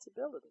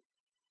responsibility.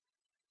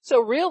 So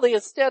really,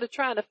 instead of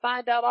trying to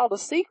find out all the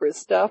secret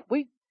stuff,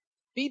 we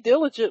be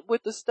diligent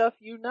with the stuff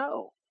you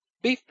know.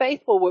 Be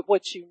faithful with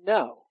what you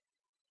know.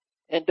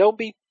 And don't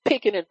be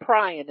picking and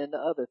prying into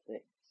other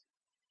things.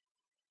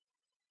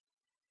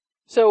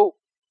 So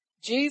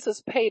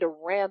Jesus paid a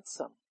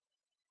ransom.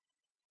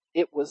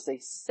 It was a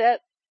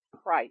set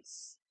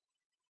price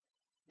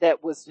that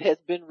has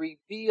been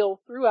revealed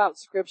throughout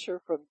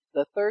Scripture from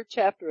the 3rd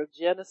chapter of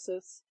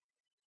Genesis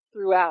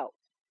through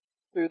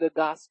the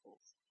Gospels.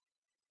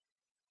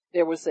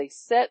 There was a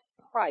set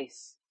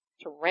price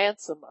to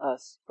ransom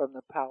us from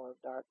the power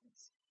of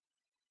darkness.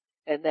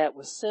 And that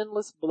was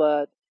sinless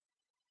blood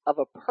of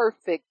a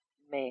perfect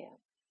man.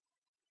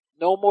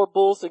 No more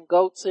bulls and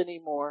goats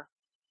anymore.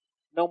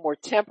 No more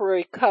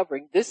temporary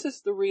covering. This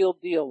is the real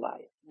deal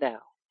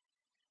now.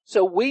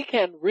 So we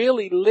can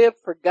really live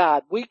for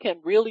God. We can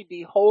really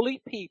be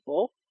holy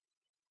people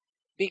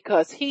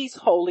because He's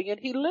holy and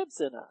He lives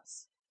in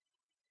us.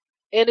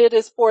 And it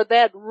is for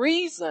that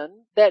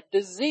reason that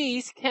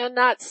disease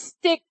cannot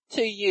stick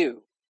to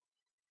you.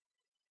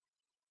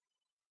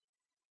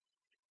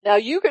 Now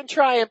you can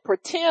try and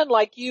pretend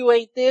like you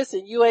ain't this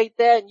and you ain't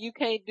that and you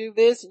can't do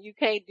this and you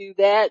can't do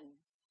that. And,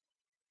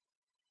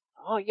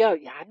 oh, yeah,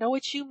 I know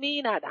what you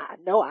mean. I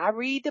know I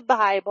read the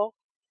Bible,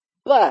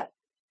 but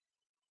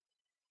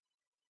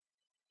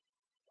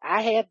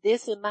I have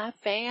this in my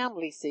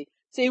family.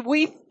 See,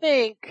 we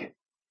think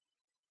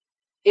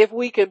if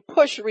we can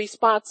push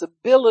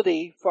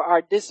responsibility for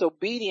our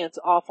disobedience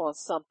off on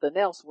something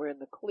else, we're in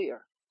the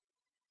clear.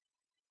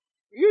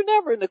 You're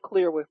never in the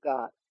clear with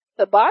God.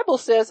 The Bible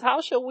says,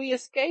 how shall we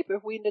escape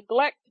if we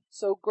neglect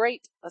so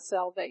great a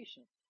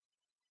salvation?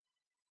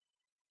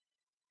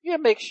 You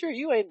gotta make sure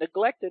you ain't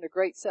neglecting a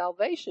great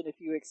salvation if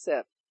you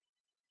accept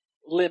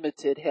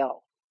limited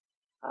health.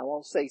 I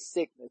won't say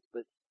sickness,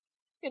 but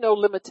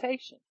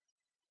limitation.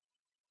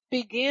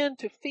 Begin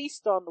to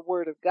feast on the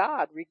Word of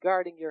God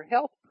regarding your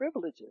health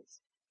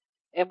privileges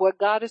and what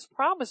God has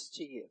promised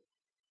to you.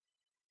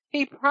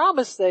 He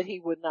promised that He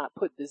would not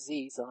put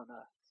disease on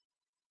us.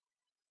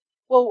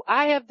 Well,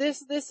 I have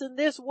this, and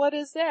this. What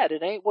is that?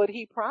 It ain't what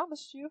He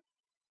promised you.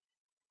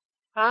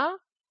 Huh?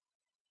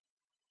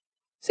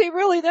 See,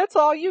 really, that's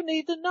all you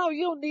need to know.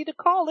 You don't need to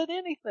call it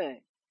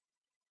anything.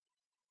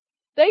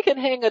 They can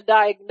hang a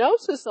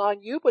diagnosis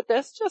on you, but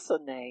that's just a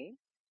name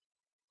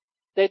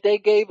that they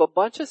gave a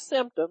bunch of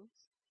symptoms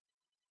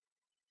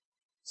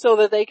so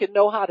that they can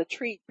know how to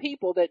treat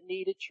people that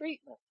needed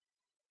treatment.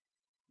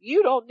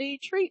 You don't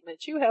need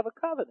treatment. You have a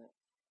covenant.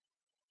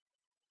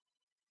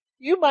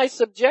 You might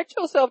subject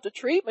yourself to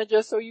treatment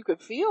just so you can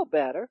feel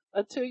better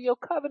until your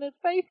covenant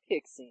faith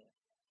kicks in.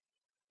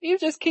 You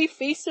just keep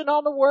feasting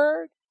on the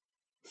Word,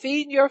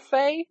 feeding your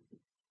faith,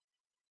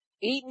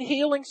 eating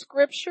healing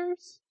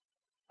scriptures,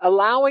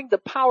 allowing the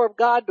power of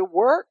God to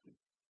work.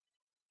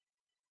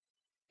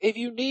 If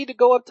you need to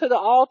go up to the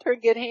altar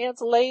and get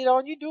hands laid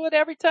on you, do it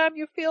every time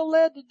you feel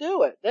led to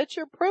do it. That's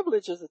your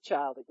privilege as a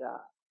child of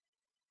God.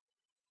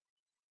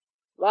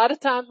 A lot of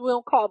times we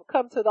don't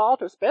come to the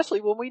altar, especially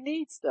when we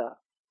need stuff.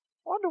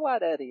 Wonder why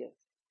that is.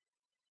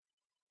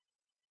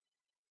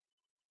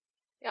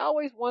 You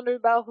always wonder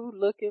about who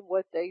looking,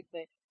 what they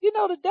think.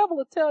 The devil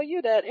will tell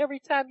you that every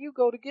time you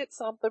go to get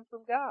something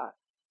from God.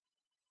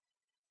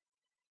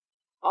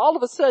 All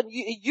of a sudden,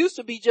 it used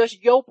to be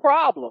just your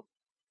problem.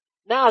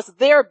 Now it's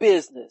their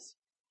business.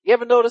 You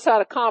ever notice how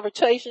the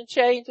conversation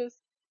changes?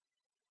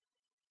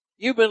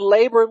 You've been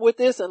laboring with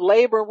this and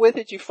laboring with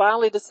it. You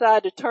finally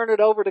decide to turn it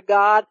over to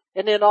God.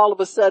 And then all of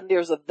a sudden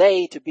there's a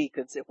they to be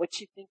considered. What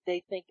you think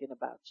they thinking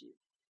about you?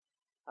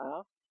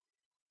 Huh?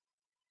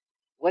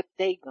 What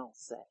they gonna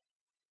say?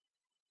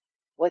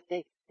 What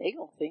they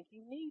gonna think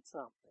you need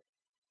something.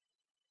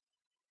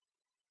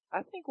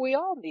 I think we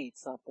all need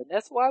something.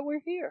 That's why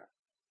we're here.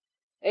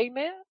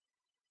 Amen.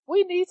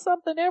 We need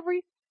something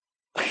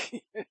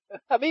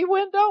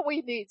when don't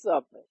we need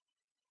something?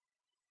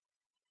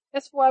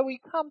 That's why we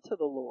come to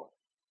the Lord.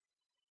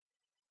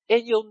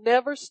 And you'll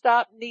never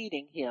stop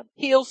needing Him.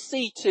 He'll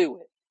see to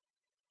it.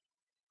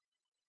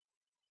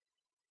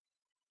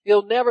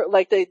 You'll never,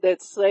 like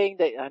that saying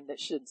that, I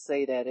shouldn't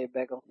say that,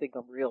 everybody gonna think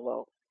I'm real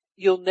old.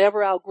 You'll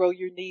never outgrow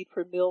your need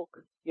for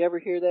milk. You ever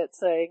hear that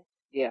saying?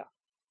 Yeah.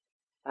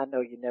 I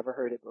know you never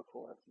heard it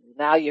before.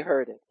 Now you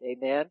heard it.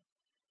 Amen.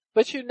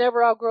 But you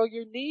never outgrow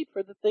your need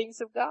for the things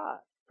of God,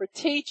 for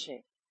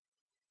teaching,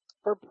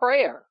 for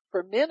prayer,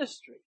 for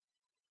ministry.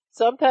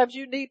 Sometimes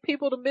you need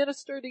people to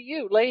minister to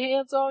you, lay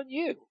hands on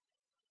you.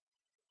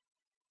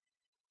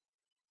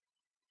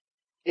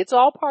 It's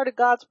all part of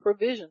God's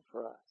provision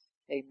for us.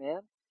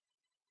 Amen.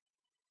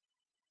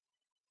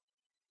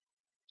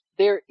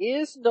 There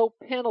is no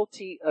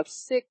penalty of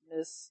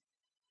sickness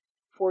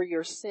for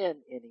your sin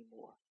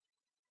anymore.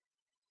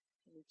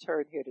 Let me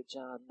turn here to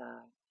John 9.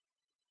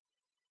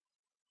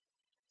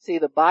 See,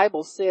 the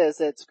Bible says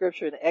that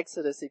scripture in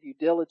Exodus, if you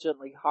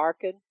diligently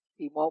hearken,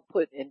 He won't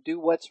put and do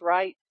what's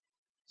right.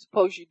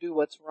 Suppose you do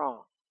what's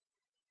wrong.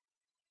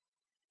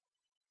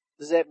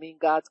 Does that mean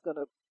God's going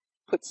to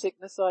put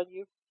sickness on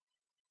you?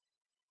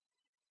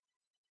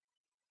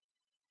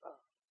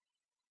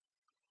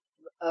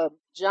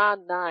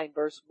 John 9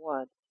 verse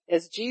 1.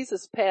 As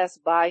Jesus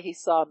passed by, he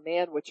saw a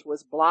man which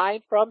was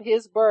blind from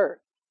his birth.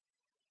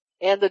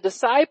 And the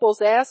disciples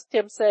asked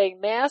him,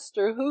 saying,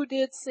 Master, who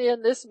did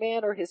sin, this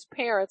man or his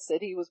parents,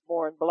 that he was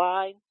born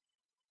blind?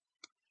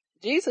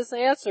 Jesus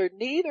answered,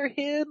 neither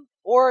him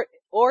or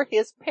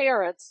his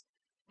parents,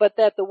 but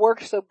that the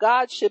works of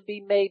God should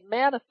be made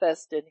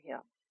manifest in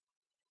him.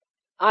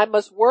 I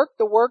must work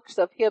the works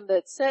of him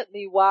that sent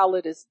me while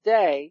it is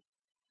day,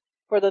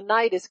 for the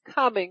night is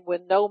coming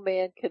when no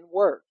man can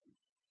work.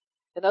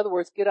 In other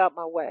words, get out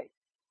my way.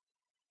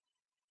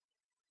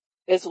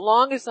 As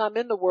long as I'm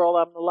in the world,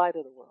 I'm the light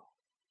of the world.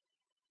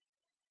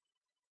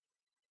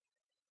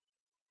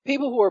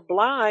 People who are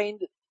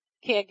blind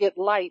can't get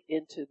light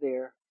into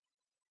their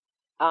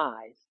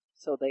eyes.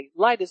 So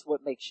light is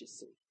what makes you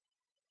see.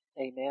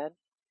 Amen.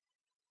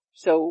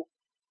 So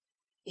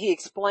he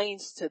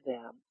explains to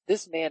them,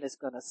 this man is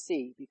going to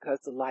see because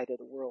the light of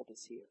the world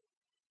is here.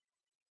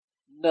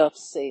 Enough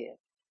said.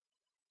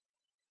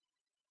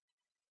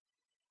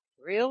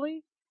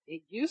 Really?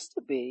 It used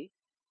to be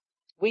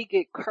we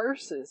get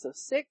curses of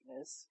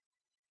sickness.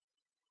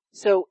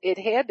 So it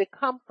had to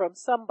come from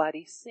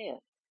somebody's sin.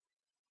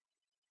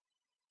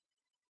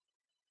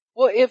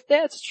 Well, if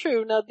that's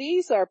true, now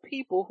these are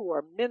people who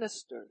are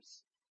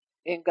ministers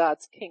in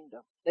God's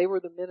kingdom. They were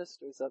the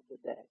ministers of the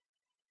day.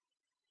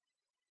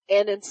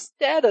 And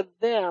instead of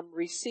them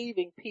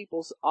receiving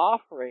people's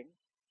offering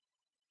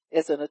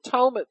as an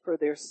atonement for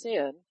their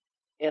sin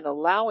and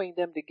allowing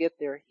them to get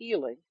their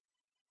healing,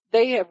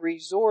 they have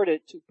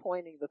resorted to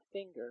pointing the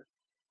finger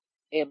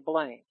and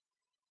blame.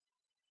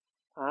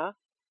 Huh?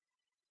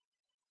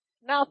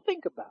 Now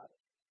think about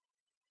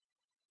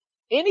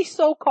it. Any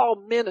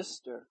so-called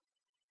minister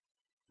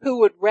who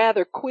would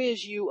rather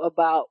quiz you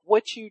about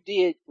what you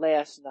did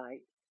last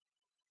night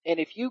and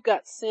if you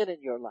got sin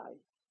in your life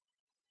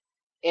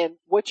and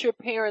what your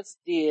parents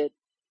did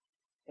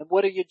and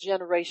what are your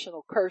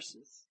generational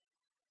curses,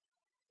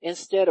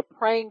 instead of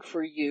praying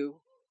for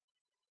you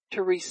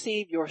to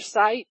receive your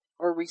sight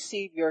or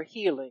receive your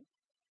healing,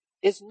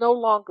 is no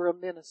longer a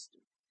minister.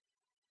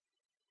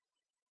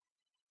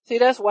 See,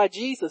 that's why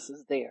Jesus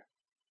is there.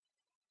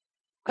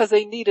 Because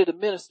they needed a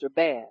minister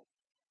bad.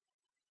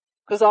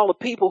 Because all the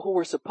people who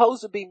were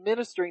supposed to be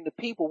ministering to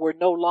people were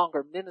no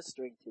longer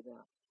ministering to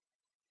them.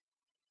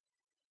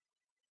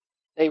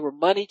 They were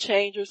money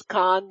changers,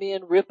 con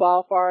men,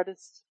 rip-off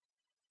artists,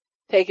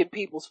 taking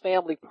people's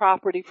family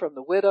property from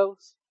the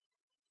widows.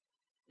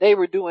 They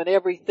were doing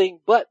everything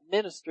but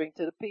ministering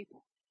to the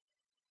people.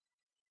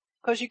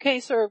 Because you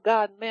can't serve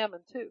God and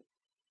mammon too.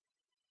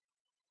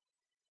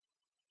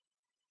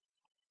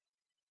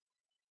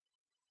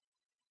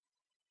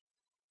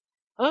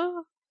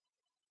 Huh?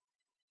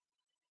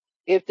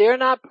 If they're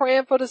not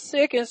praying for the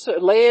sick and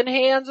laying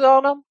hands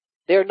on them,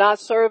 they're not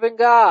serving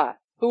God.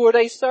 Who are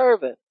they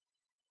serving?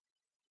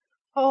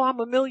 Oh, I'm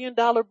 $1 million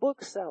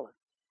bookseller.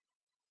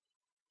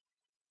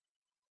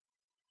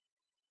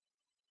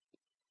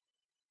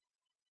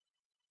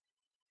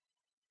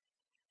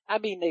 I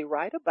mean, they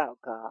write about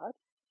God.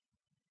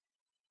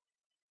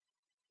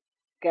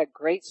 Got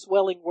great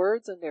swelling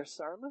words in their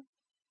sermon.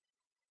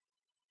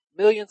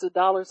 Millions of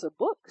dollars of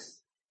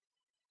books.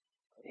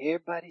 But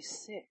everybody's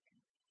sick.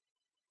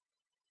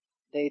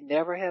 They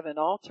never have an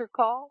altar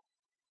call.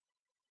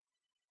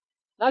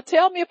 Now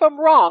tell me if I'm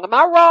wrong. Am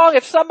I wrong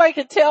if somebody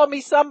can tell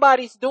me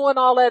somebody's doing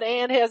all that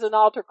and has an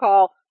altar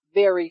call?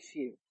 Very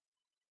few.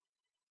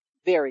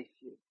 Very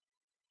few.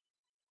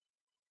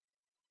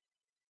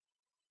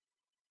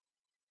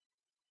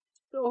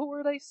 So who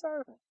are they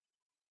serving?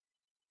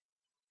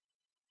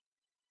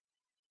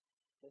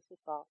 That's the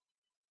thought.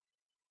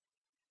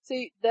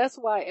 See, that's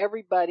why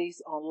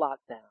everybody's on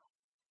lockdown.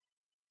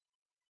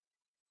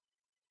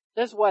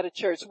 That's why the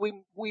church,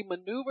 we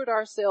maneuvered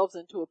ourselves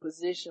into a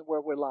position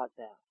where we're locked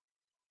down.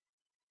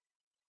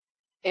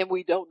 And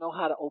we don't know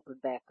how to open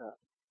back up.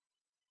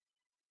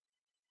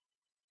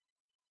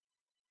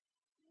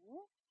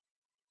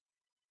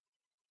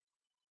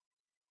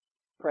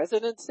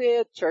 President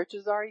said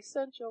churches are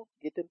essential.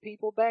 Get them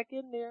people back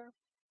in there.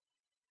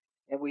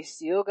 And we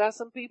still got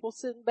some people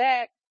sitting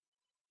back.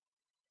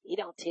 You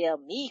don't tell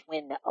me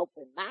when to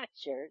open my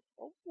church.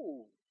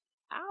 Ooh,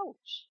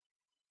 ouch.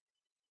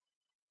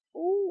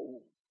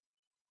 Ooh.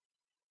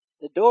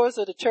 The doors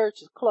of the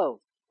church is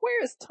closed.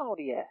 Where is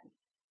Tony at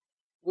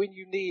when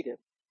you need him?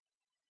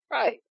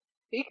 Right.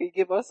 He could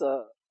give us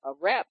a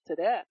rap to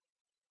that.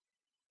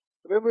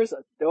 Remember,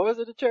 the doors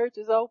of the church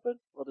is open.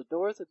 Well, the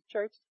doors of the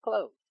church is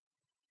closed.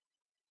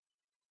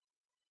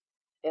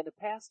 And the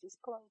pastor's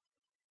closed.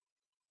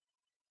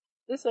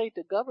 This ain't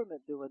the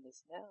government doing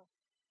this now.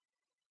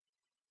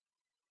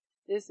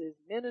 This is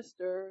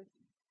ministers.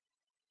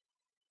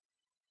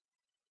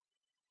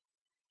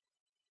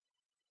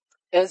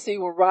 And see,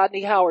 when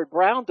Rodney Howard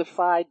Brown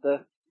defied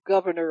the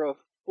governor of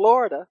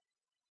Florida,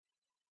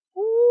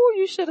 ooh,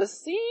 you should have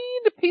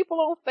seen the people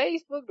on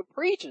Facebook, the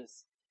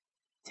preachers,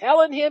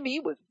 telling him he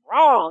was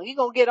wrong. He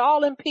gonna get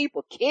all them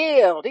people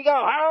killed. He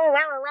gonna,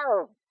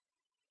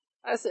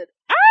 I said,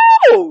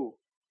 oh,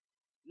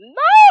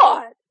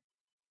 Lord,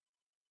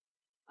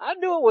 I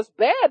knew it was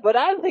bad, but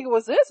I didn't think it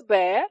was this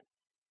bad.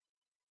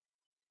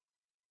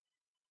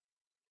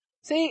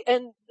 See,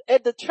 and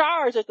at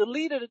the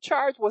lead of the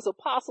charge was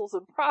apostles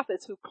and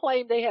prophets who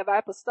claim they have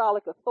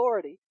apostolic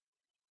authority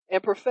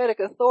and prophetic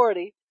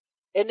authority,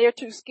 and they're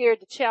too scared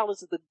to challenge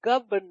the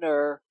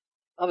governor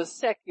of a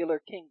secular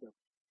kingdom.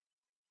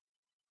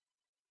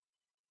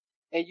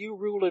 And you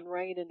rule and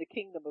reign in the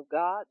kingdom of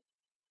God,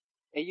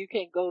 and you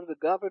can't go to the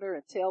governor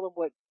and tell him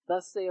what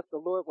thus saith the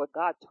Lord, what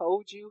God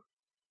told you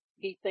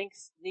he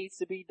thinks needs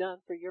to be done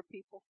for your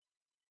people.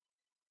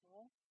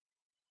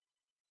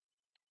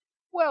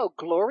 Well,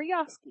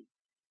 Glorioski,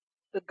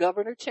 the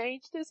governor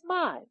changed his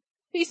mind.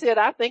 He said,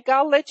 I think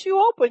I'll let you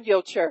open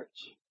your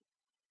church.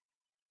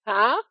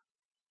 Huh?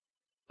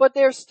 But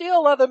there's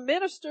still other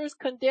ministers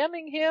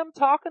condemning him,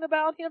 talking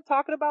about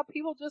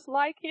people just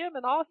like him,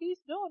 and all he's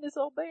doing is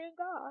obeying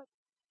God.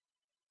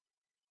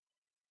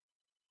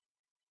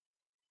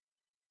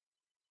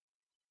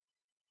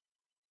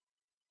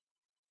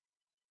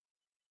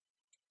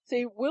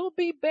 See, we'll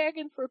be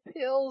begging for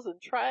pills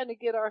and trying to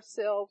get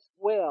ourselves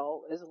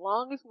well as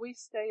long as we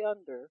stay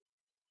under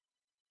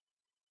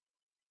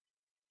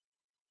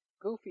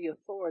goofy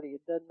authority and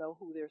doesn't know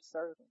who they're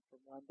serving from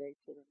one day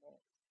to the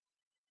next.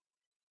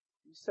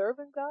 You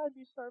serving God,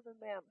 you serving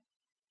mammon.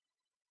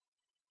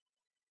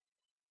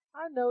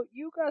 I know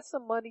you got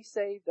some money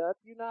saved up.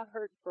 You're not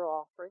hurting for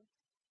offering.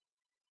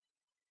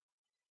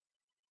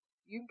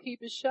 You can keep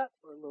it shut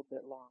for a little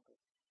bit longer.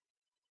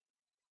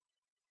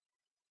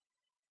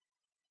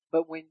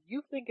 But when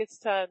you think it's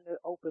time to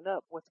open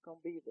up, what's going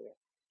to be there?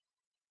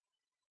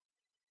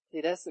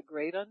 See, that's a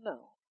great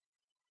unknown.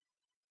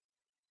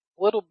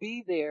 What'll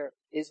be there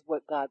is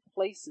what God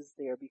places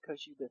there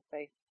because you've been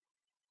faithful.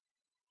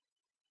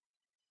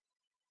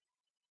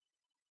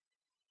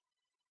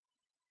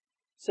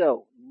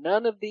 So,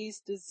 none of these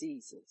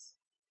diseases.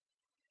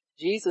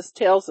 Jesus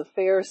tells the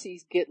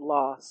Pharisees, get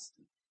lost,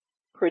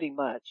 pretty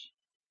much.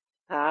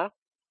 Huh?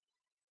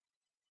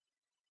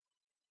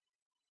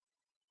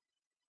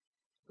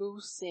 Who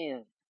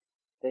sinned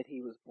that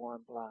he was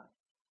born blind?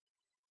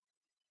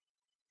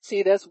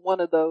 See, that's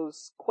one of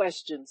those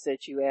questions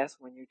that you ask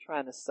when you're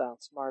trying to sound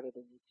smarter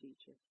than your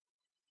teacher.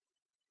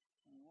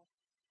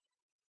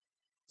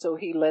 So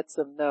he lets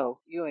them know,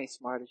 you ain't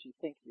smart as you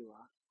think you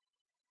are.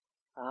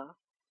 Huh?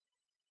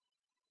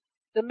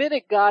 The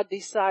minute God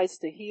decides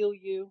to heal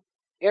you,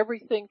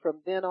 everything from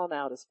then on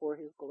out is for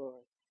his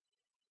glory.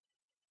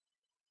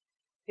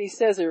 He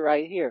says it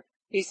right here.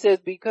 He says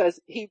because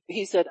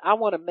he said, I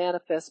want to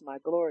manifest my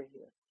glory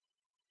here.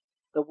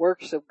 The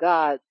works of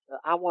God,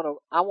 I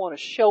want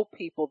to show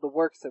people the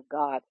works of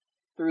God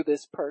through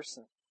this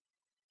person.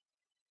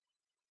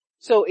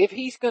 So if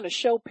he's going to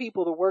show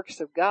people the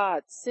works of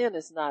God, sin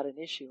is not an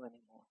issue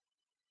anymore.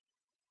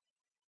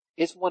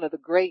 It's one of the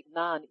great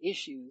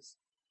non-issues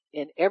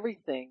in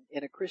everything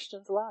in a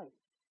Christian's life.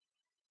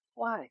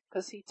 Why?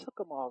 Because he took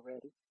them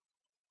already.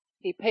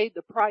 He paid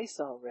the price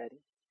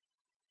already.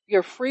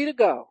 You're free to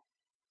go.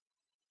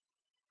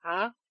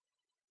 Huh?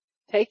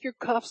 Take your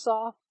cuffs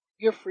off.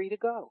 You're free to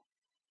go.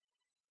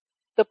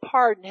 The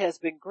pardon has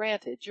been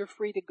granted. You're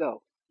free to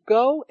go.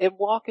 Go and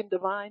walk in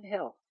divine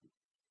health.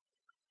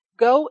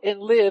 Go and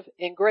live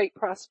in great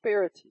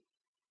prosperity.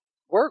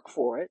 Work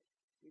for it.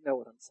 You know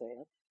what I'm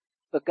saying.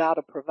 But God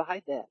will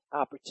provide that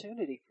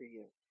opportunity for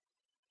you.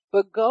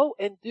 But go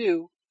and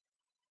do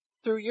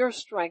through your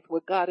strength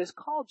what God has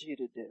called you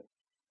to do.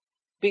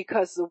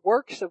 Because the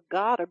works of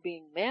God are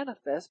being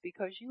manifest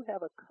because you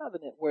have a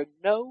covenant where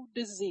no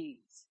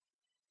disease.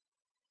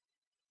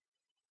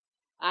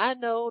 I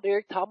know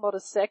they're talking about a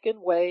second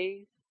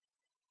wave.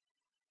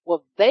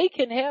 Well, they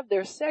can have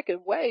their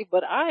second wave,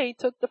 but I ain't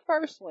took the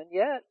first one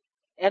yet.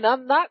 And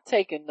I'm not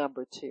taking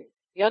number 2.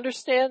 You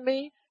understand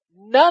me?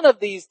 None of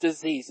these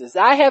diseases.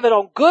 I have it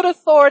on good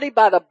authority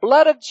by the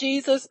blood of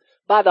Jesus,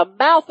 by the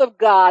mouth of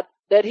God,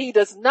 that he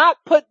does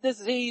not put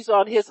disease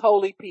on his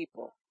holy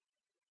people.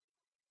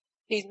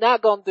 He's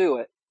not going to do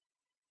it.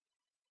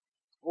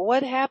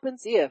 What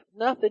happens if?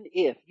 Nothing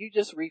if. You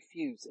just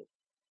refuse it.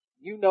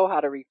 You know how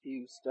to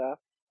refuse stuff.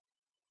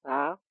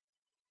 Huh?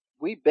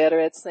 We better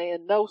at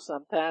saying no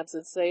sometimes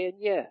than saying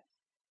yes.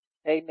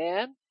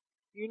 Amen?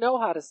 You know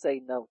how to say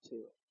no to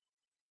it.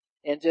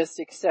 And just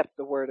accept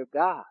the word of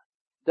God.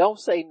 Don't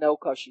say no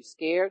because you're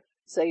scared.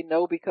 Say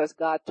no because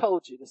God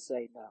told you to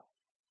say no.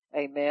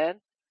 Amen?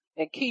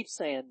 And keep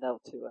saying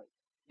no to it.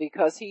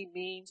 Because he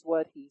means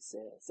what he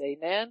says.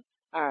 Amen?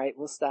 All right,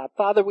 we'll stop.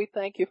 Father, we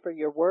thank you for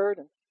your word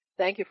and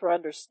thank you for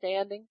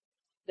understanding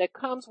that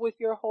comes with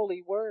your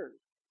holy word.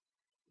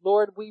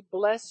 Lord, we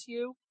bless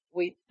you.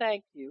 We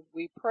thank you.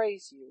 We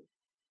praise you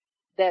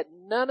that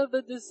none of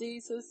the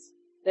diseases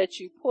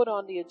that you put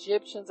on the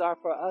Egyptians are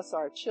for us,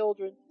 our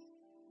children.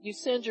 You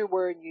send your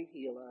word and you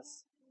heal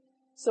us.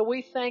 So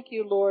we thank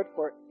you, Lord,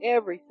 for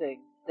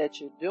everything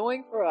that you're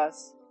doing for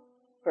us,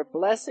 for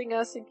blessing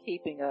us and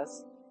keeping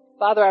us.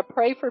 Father, I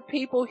pray for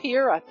people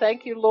here. I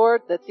thank you,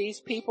 Lord, that these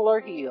people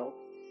are healed.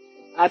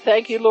 I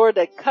thank you, Lord,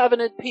 that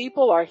covenant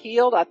people are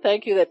healed. I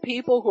thank you that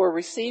people who are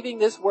receiving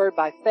this word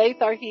by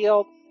faith are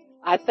healed.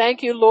 I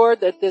thank you,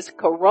 Lord, that this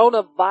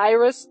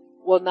coronavirus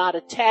will not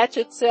attach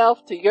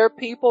itself to your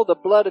people. The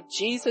blood of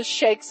Jesus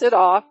shakes it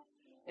off.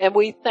 And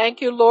we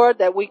thank you, Lord,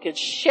 that we can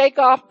shake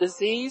off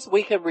disease.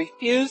 We can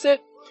refuse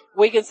it.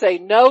 We can say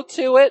no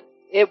to it.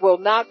 It will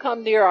not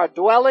come near our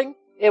dwelling.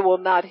 It will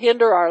not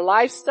hinder our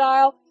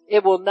lifestyle.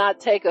 It will not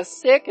take us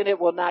sick, and it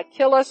will not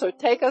kill us or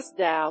take us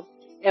down.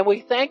 And we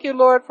thank you,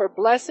 Lord, for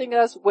blessing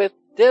us with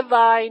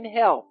divine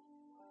health.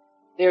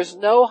 There's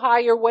no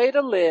higher way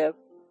to live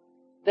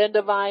than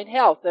divine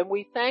health. And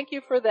we thank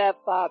you for that,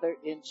 Father,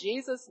 in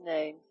Jesus'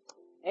 name.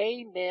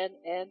 Amen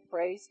and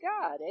praise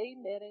God.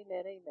 Amen,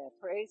 amen, amen.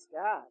 Praise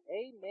God.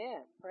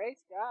 Amen. Praise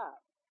God.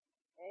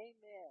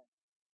 Amen.